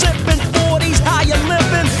flipping. Sipping 40s, how you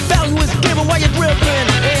living? Value is given while you're dripping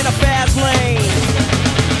in a fast lane.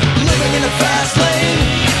 Living in a fast lane.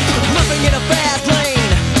 Living in a fast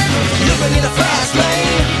lane. Living in a fast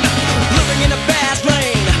lane. Living in a fast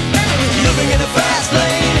lane. Living in a fast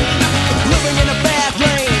lane. Living in a fast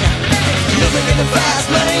lane. Living in a fast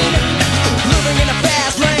lane. Living in a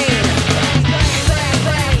fast lane.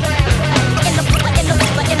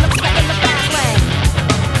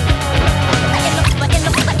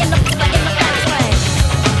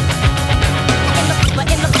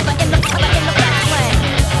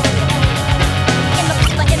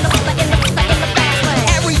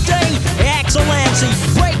 Every day, excellency,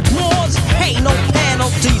 break laws, hey, no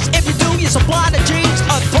penalties. If you do, you supply the G's.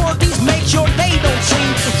 Authorities make sure they don't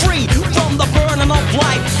seem free from the burden of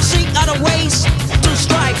life. Seek other ways to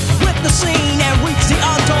strike with the scene and reach the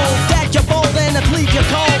untold. That you're bold and it leaves you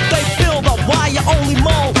cold. They build up while you only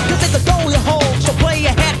mold, cause it's the goal you hold. So play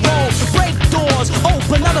your head roll, break doors,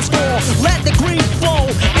 open another score. Let the green flow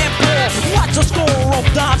and pour. Watch the score of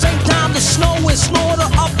dimes. Ain't time to snow and snorter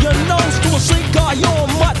up your nose to a sleep car. You're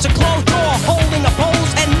much a closed door, holding a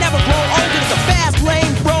pose and never grow old. It's a fast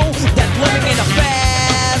lane, bro. That's living in a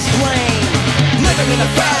fast lane. Living in a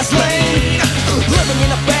fast lane. Living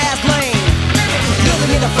in a fast lane.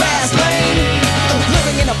 Living in a fast lane.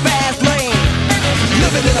 Living in a fast lane.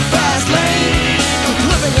 Living in a fast lane.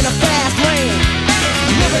 Living in a fast lane.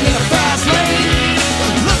 Living in a fast lane.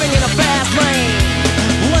 Living in a fast lane.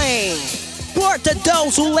 Lane. Word to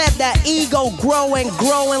those who let that ego grow and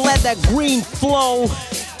let that green flow.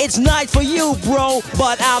 It's nice for you, bro,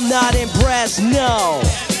 but I'm not impressed, no.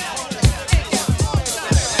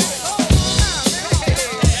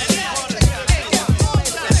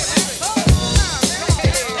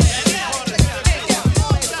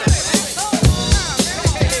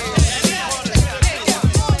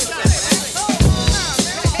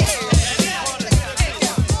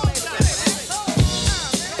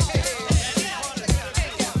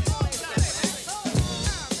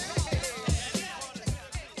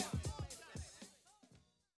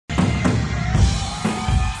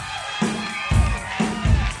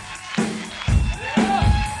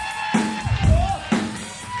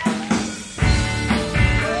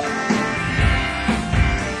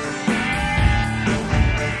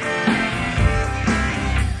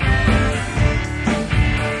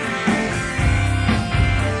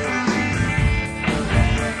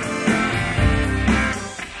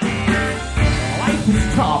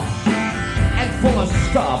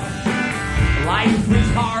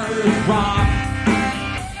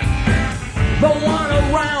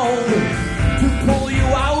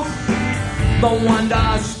 the one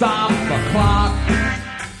to stop the clock.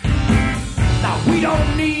 Now we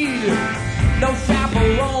don't need no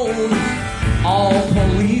chaperones. All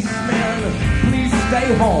policemen, please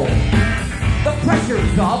stay home. The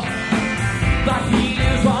pressure's up, the heat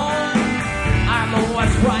is on. I know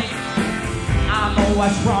what's right, I know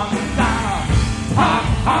what's wrong. You gotta pop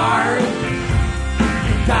hard,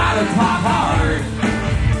 you gotta pop hard.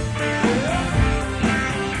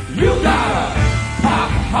 You gotta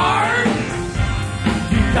pop hard,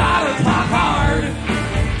 you gotta pop hard.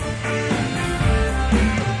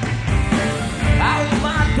 Out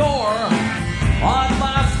my door, on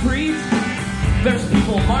my street, there's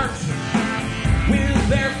people marching with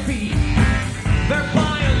their feet. They're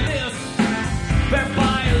buying this, they're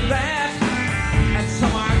buying that, and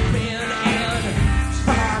some are thin and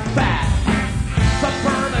some are fat.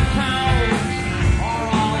 Suburban towns are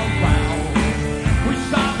all around. We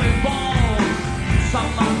shop in malls,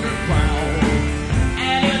 some underground,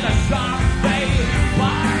 and in the shop they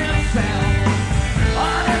buy and sell.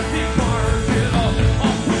 On empty cars in a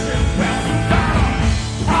pushing bell. You gotta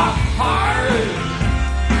pop hard,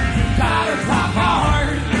 you gotta pop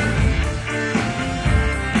hard.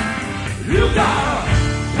 You gotta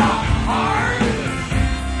pop hard,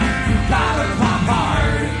 you gotta pop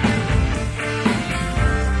hard.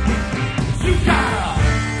 You gotta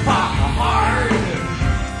pop hard,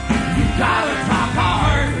 you gotta pop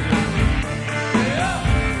hard. Yeah.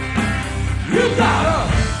 You gotta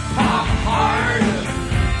pop hard,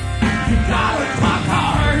 you gotta pop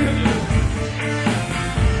hard.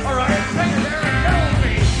 All right, take it there and go with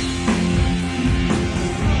me.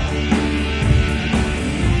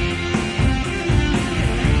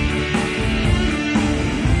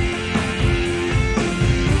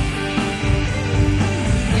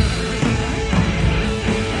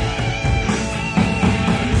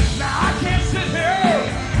 Now I can't sit here,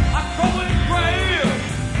 I'm going grave.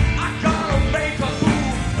 I gotta make a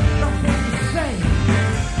move, nothing to say.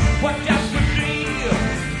 What destiny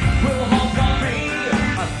will hold for me?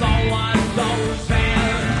 So one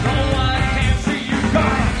saying, no one can see. You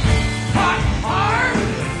gotta pop hard,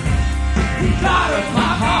 you gotta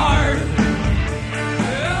pop hard.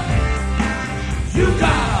 Yeah. You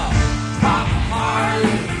gotta pop hard,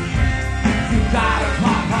 you gotta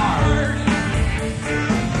pop hard.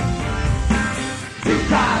 You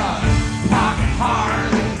gotta pop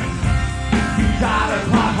hard, you gotta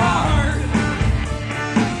pop hard.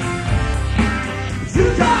 You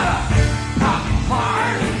gotta pop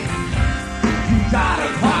hard, you gotta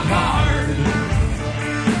pop hard.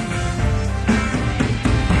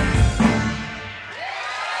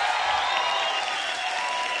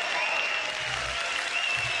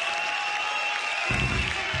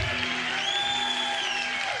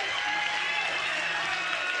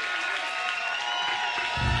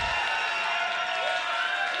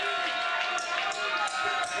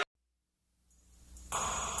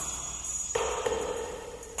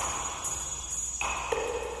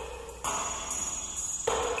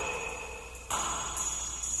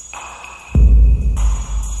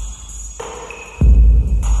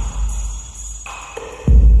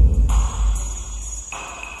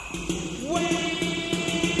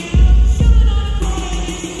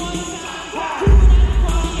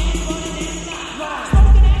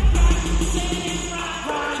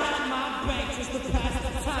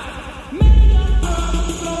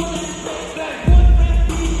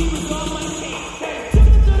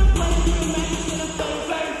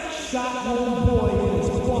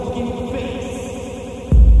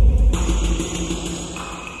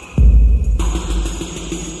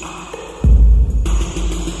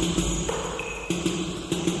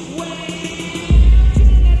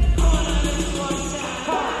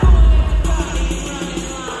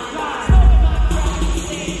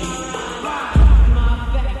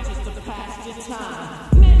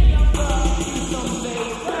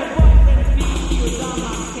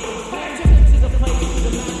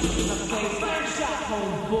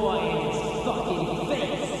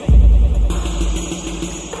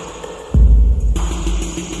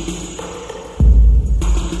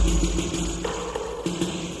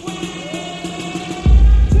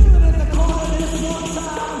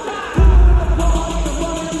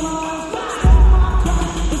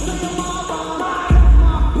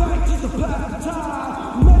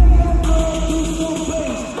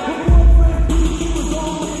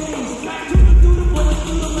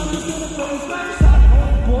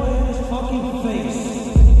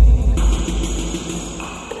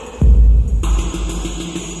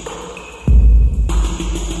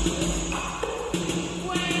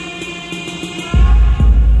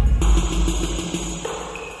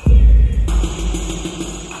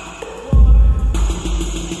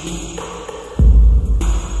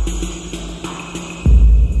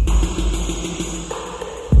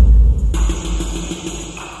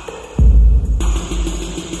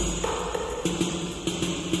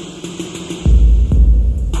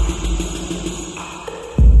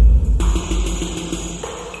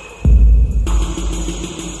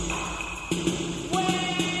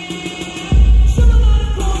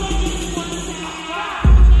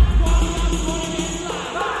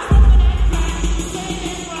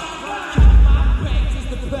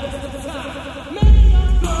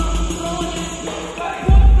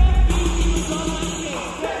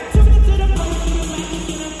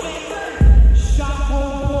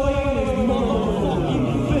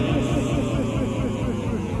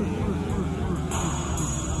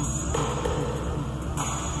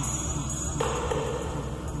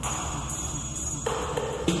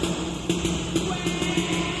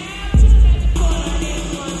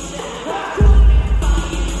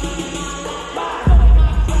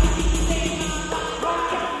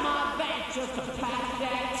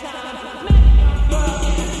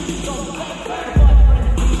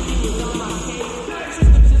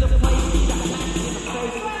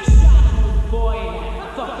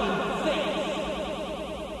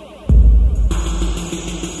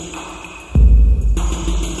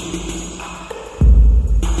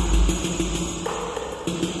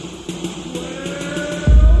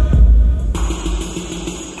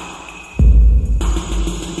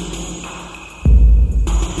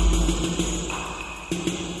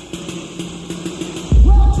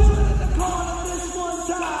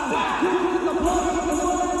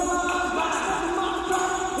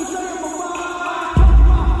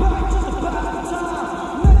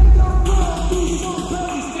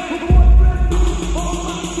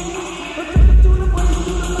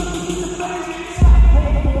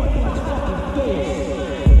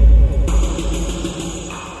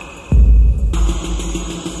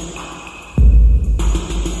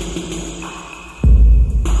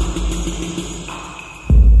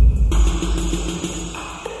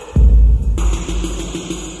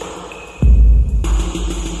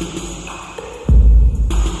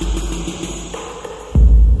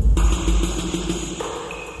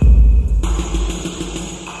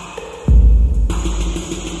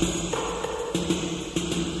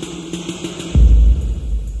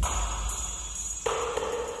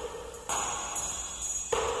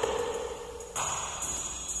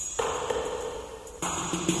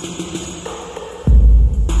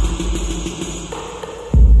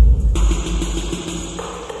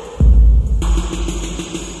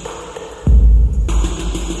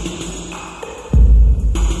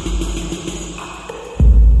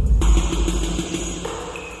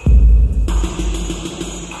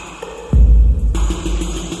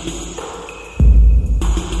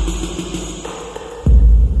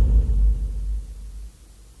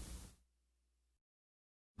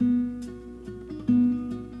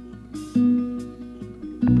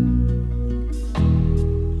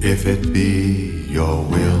 If it be your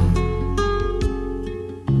will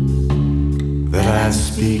that I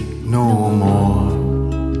speak no more,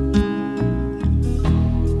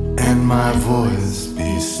 and my voice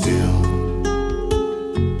be still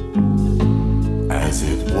as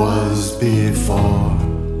it was before,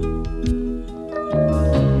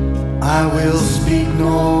 I will speak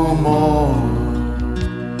no more.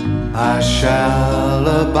 I shall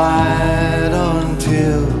abide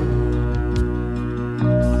until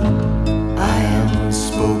I am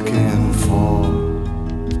spoken for.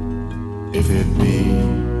 If it be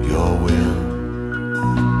your will,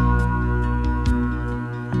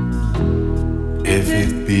 if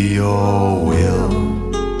it be your will,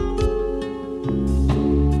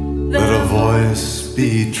 let a voice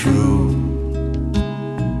be true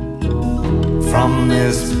from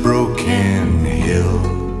this broken hill.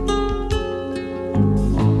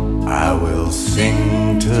 I will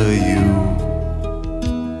sing to you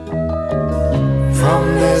from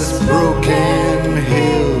this broken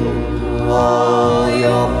hill. All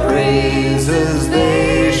your praises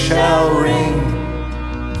they shall ring.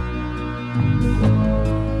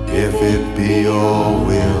 If it be your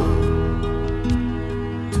will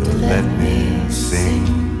to let me sing.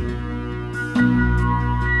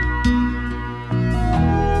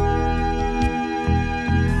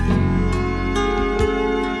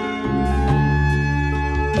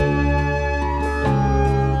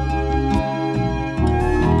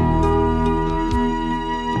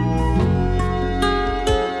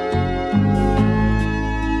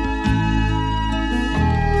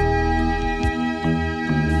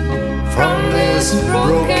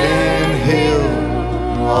 Broken hill,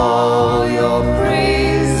 all your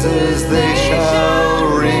praises they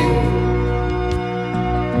shall ring.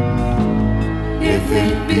 If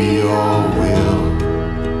it be your will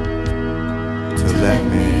to let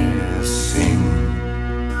me sing.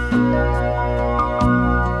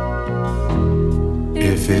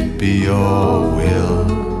 If it be your will,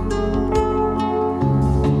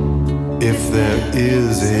 if there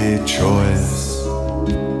is a choice,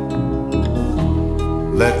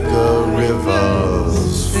 let the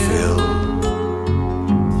rivers fill,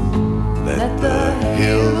 let the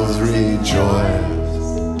hills rejoice,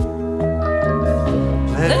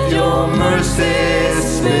 let your mercy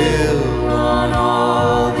spill on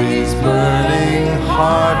all these burning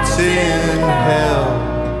hearts in hell.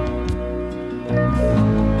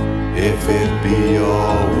 If it be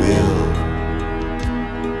your will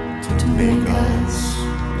to make us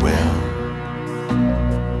well,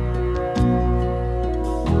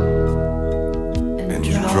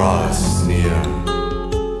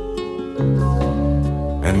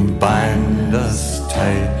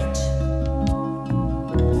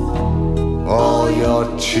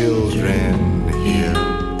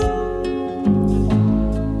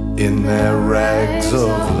 in their rags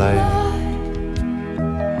of light,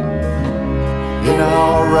 in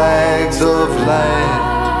our rags of light,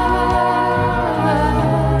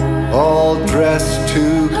 all dressed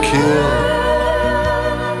to kill.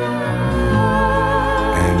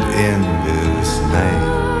 And in this night,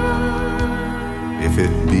 if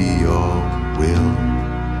it be your will,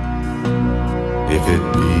 if it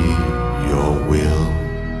be your will,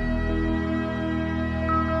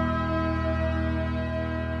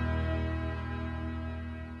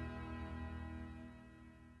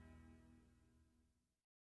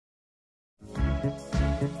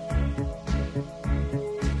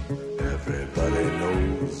 everybody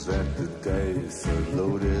knows that the dice are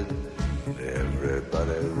loaded.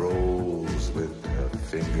 Everybody rolls with their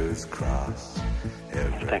fingers crossed.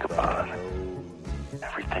 Think about it.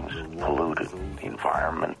 Everything's polluted. The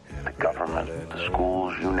environment, the government, the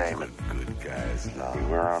schools, you name it. We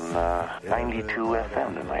were on 92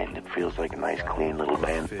 FM tonight, and it feels like a nice, clean little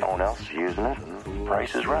band. No one else is using it, and the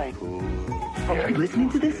price is right. Are you listening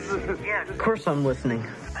to this? Yeah, of course I'm listening.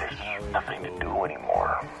 There's nothing to do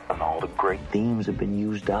anymore. And all the great Themes have been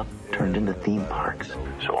used up, turned into theme parks.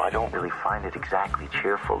 So I don't really find it exactly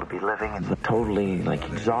cheerful to be living in a totally,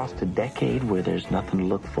 exhausted decade where there's nothing to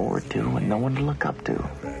look forward to and no one to look up to.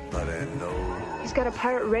 He's got a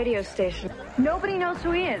pirate radio station. Nobody knows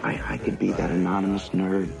who he is. I could be that anonymous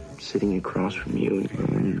nerd sitting across from you, and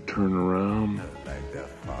when you turn around,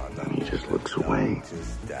 and he just looks away.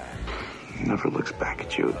 He never looks back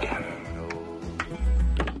at you again.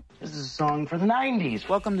 This is a song for the 90s.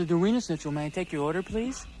 Welcome to Dorina Snitchell. May I take your order,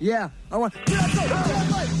 please? Yeah, I want.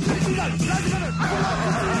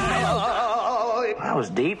 That was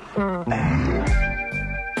deep.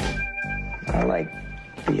 I like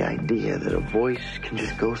the idea that a voice can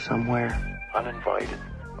just go somewhere uninvited,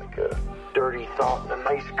 like a dirty thought in a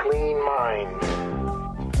nice, clean mind.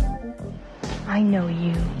 I know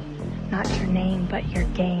you. Not your name, but your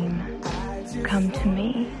game. Come to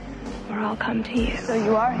me, or I'll come to you. So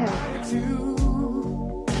you are him.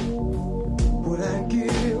 What I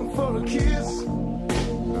give for a kiss?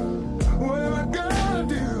 What am I gonna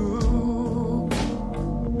do?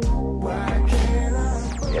 Why can't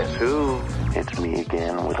I? Guess who? It's me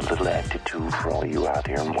again with a little attitude for all you out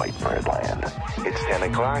here in white bread land. It's 10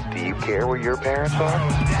 o'clock. Do you care where your parents are?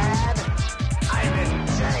 Dad, I'm in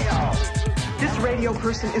jail. This radio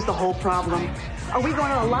person is the whole problem. Are we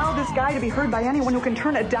going to allow this guy to be heard by anyone who can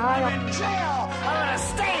turn a dial? I'm in jail. I'm gonna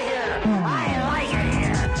stay here. I like it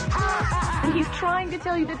here. And he's trying to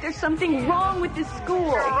tell you that there's something wrong with this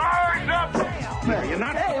school. Rise up. Man, you're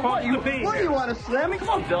not supposed to be. What do you want to slam me? Come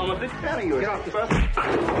on, Dylan, a big fan of yours. Get off the bus.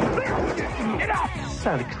 Get off. It's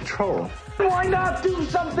out of control. Why not do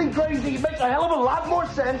something crazy? It makes a hell of a lot more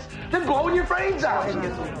sense than blowing your brains out.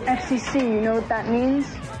 FCC, you know what that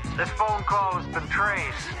means? This phone call has been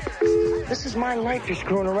traced. This is my life you're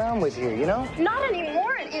screwing around with here, you know? Not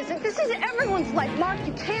anymore, it isn't. This is everyone's life. Mark,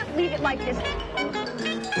 you can't leave it like this.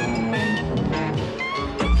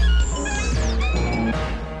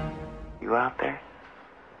 You out there?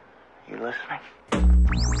 You listening?